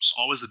 dimes,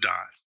 always a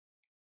dime.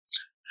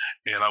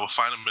 And I would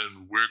find them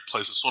in weird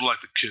places, sort of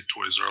like the kid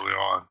toys early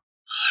on.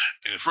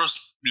 And at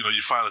first, you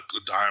find a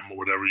dime or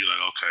whatever, you're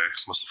like, okay,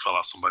 must have fell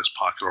out somebody's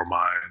pocket or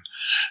mine,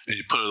 and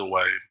you put it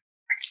away.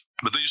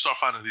 But then you start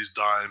finding these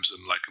dimes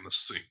in the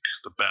sink,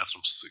 the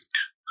bathroom sink,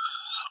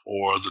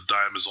 or the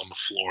dime is on the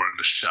floor in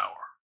the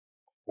shower,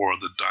 or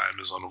the dime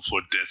is on the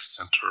floor dead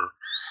center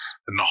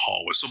in the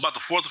hallway. So about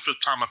the fourth or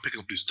fifth time I'm picking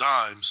up these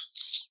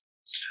dimes,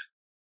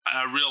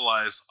 I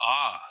realize,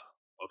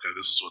 okay,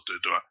 this is what they're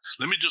doing.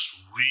 Let me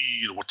just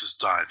read what this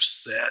dime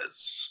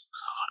says.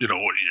 What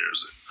year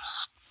is it?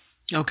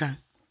 Okay.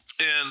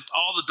 And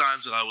all the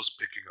dimes that I was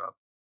picking up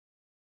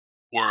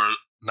were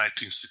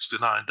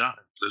 1969 dimes.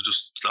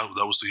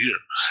 That was the year.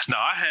 Now,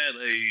 I had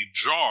a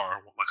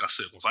jar. Like I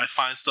said, once I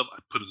find stuff, I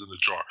put it in the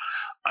jar.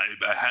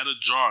 I had a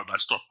jar, and I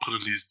start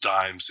putting these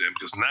dimes in,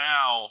 because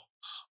now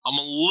I'm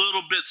a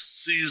little bit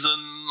seasoned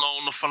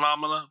on the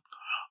phenomena.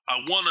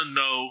 I want to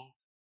know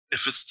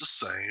if it's the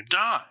same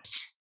dime.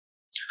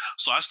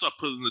 So I start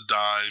putting the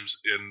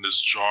dimes in this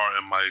jar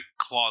in my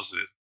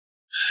closet,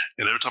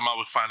 and every time I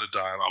would find a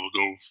dime, I would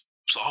go, is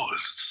it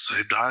the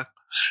same dime?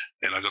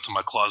 And I go to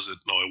my closet.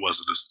 No, it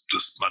wasn't.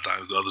 My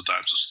dimes, the other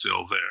dimes are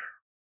still there.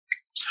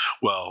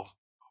 Well,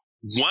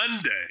 one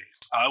day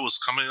I was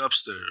coming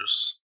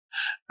upstairs,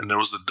 and there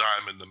was a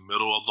dime in the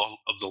middle of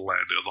the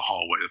landing of the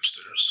hallway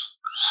upstairs.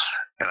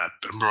 And I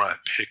remember I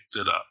picked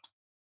it up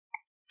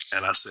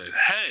and I said,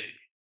 hey,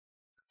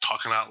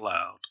 talking out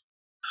loud,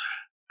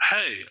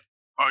 hey,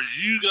 are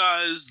you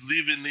guys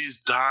leaving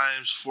these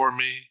dimes for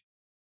me?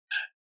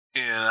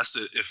 And I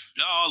said, if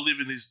y'all are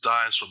leaving these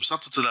dimes for me,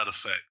 something to that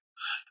effect,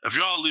 if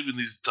y'all are leaving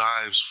these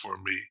dimes for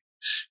me,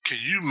 can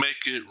you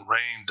make it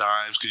rain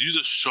dimes? Can you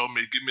just show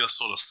me, give me a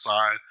sort of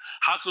sign?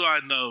 How could I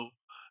know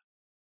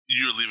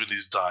you're leaving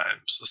these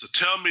dimes? I said,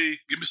 tell me,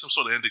 give me some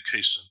sort of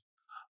indication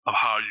of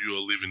how you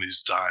are leaving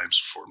these dimes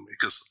for me.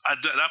 Because at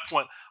that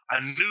point, I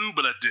knew,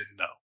 but I didn't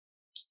know.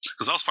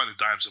 Because I was finding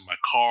dimes in my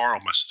car,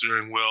 on my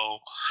steering wheel,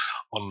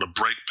 on the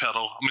brake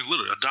pedal. I mean,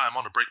 literally, a dime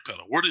on the brake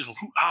pedal.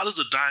 How does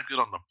a dime get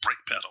on the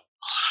brake pedal?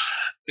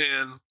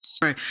 And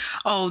right.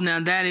 Oh, now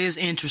that is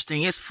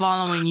interesting. It's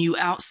following you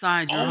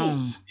outside your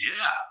home.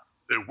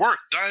 Yeah, it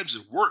worked. Dimes,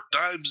 it worked.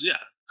 Dimes, yeah.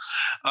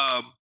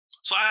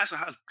 So I asked,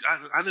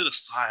 I need a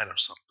sign or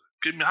something.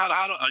 Give me, how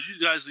are you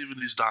guys leaving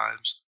these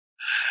dimes?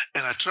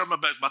 And I turn my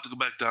back, about to go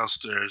back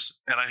downstairs,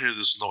 and I hear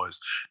this noise.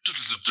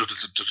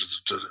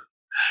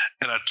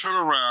 And I turn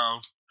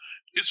around.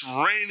 It's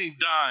raining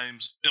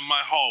dimes in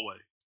my hallway.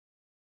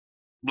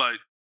 Like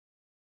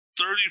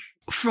 30.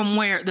 From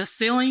where? The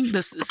ceiling?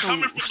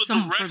 Coming from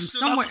the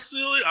direction of the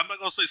ceiling. I'm not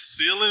going to say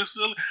ceiling,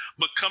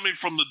 but coming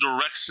from the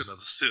direction of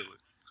the ceiling.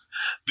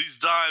 These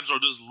dimes are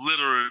just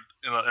littered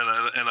in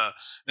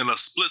a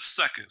split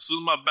second. As soon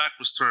as my back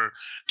was turned,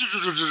 as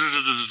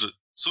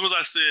soon as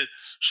I said,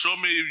 show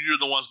me if you're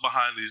the ones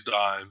behind these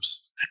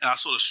dimes, and I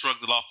sort of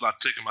shrugged it off, not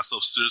taking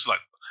myself serious,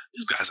 like,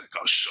 these guys ain't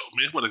going to show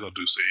me. What are they going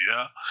to do? Say,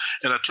 yeah?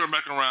 And I turn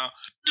back around,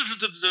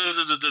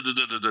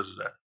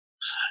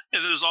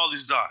 and there's all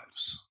these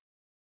dimes.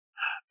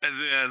 And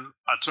then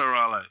I turn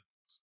around like,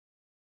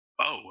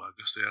 oh, well, I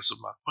guess they answered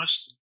my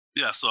question.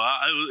 Yeah, so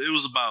it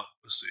was about,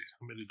 let's see,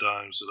 how many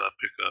dimes did I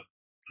pick up?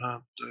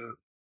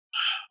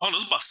 It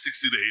was about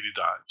 60 to 80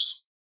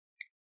 dimes.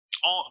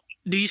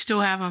 Do you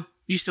still have them?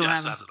 You still have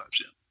them? I have the dimes,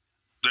 yeah.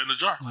 They're in the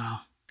jar.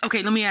 Wow.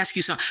 Okay, let me ask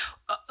you something.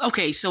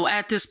 Okay, so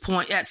at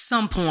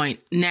some point,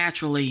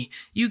 naturally,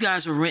 you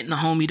guys are renting the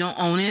home. You don't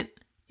own it.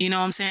 You know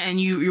what I'm saying? And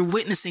you're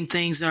witnessing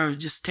things that are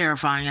just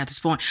terrifying at this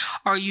point.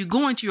 Are you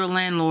going to your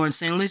landlord and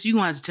saying, listen, you're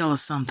going to have to tell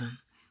us something?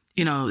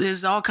 You know,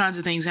 there's all kinds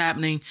of things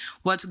happening.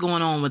 What's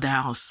going on with the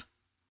house?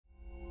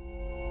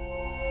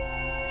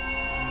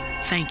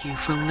 Thank you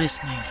for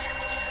listening.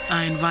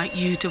 I invite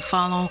you to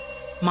follow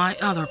my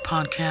other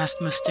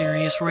podcast,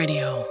 Mysterious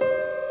Radio.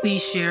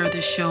 Please share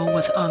this show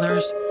with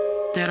others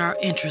that are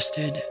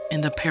interested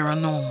in the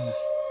paranormal.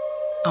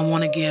 I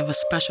want to give a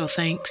special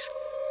thanks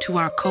to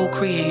our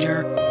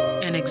co-creator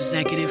and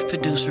executive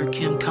producer,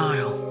 Kim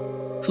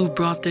Kyle, who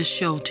brought this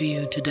show to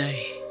you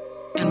today.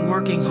 And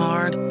working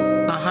hard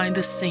behind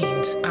the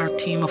scenes, our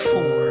team of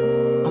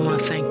 4, I want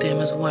to thank them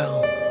as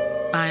well.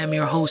 I am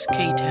your host,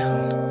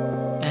 K-Town,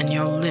 and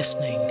you're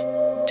listening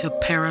to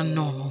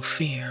Paranormal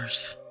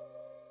Fears.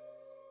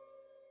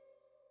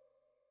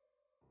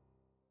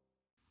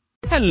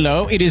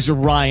 Hello, it is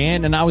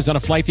Ryan, and I was on a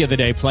flight the other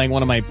day playing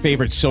one of my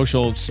favorite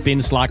social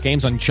spin slot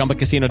games on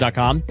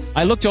ChumbaCasino.com.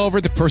 I looked over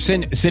at the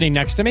person sitting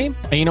next to me,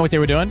 and you know what they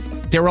were doing?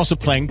 They were also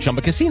playing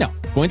Chumba Casino.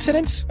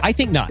 Coincidence? I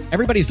think not.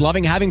 Everybody's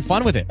loving having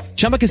fun with it.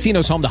 Chumba Casino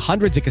is home to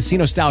hundreds of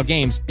casino-style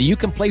games that you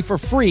can play for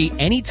free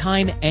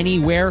anytime,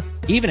 anywhere,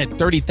 even at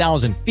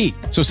 30,000 feet.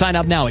 So sign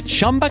up now at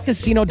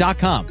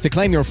ChumbaCasino.com to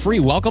claim your free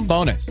welcome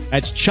bonus.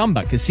 That's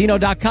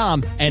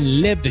ChumbaCasino.com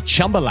and live the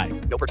Chumba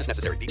life. No purchase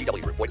necessary.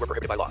 VGW. Void where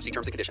prohibited by law. See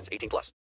terms and conditions. 18+.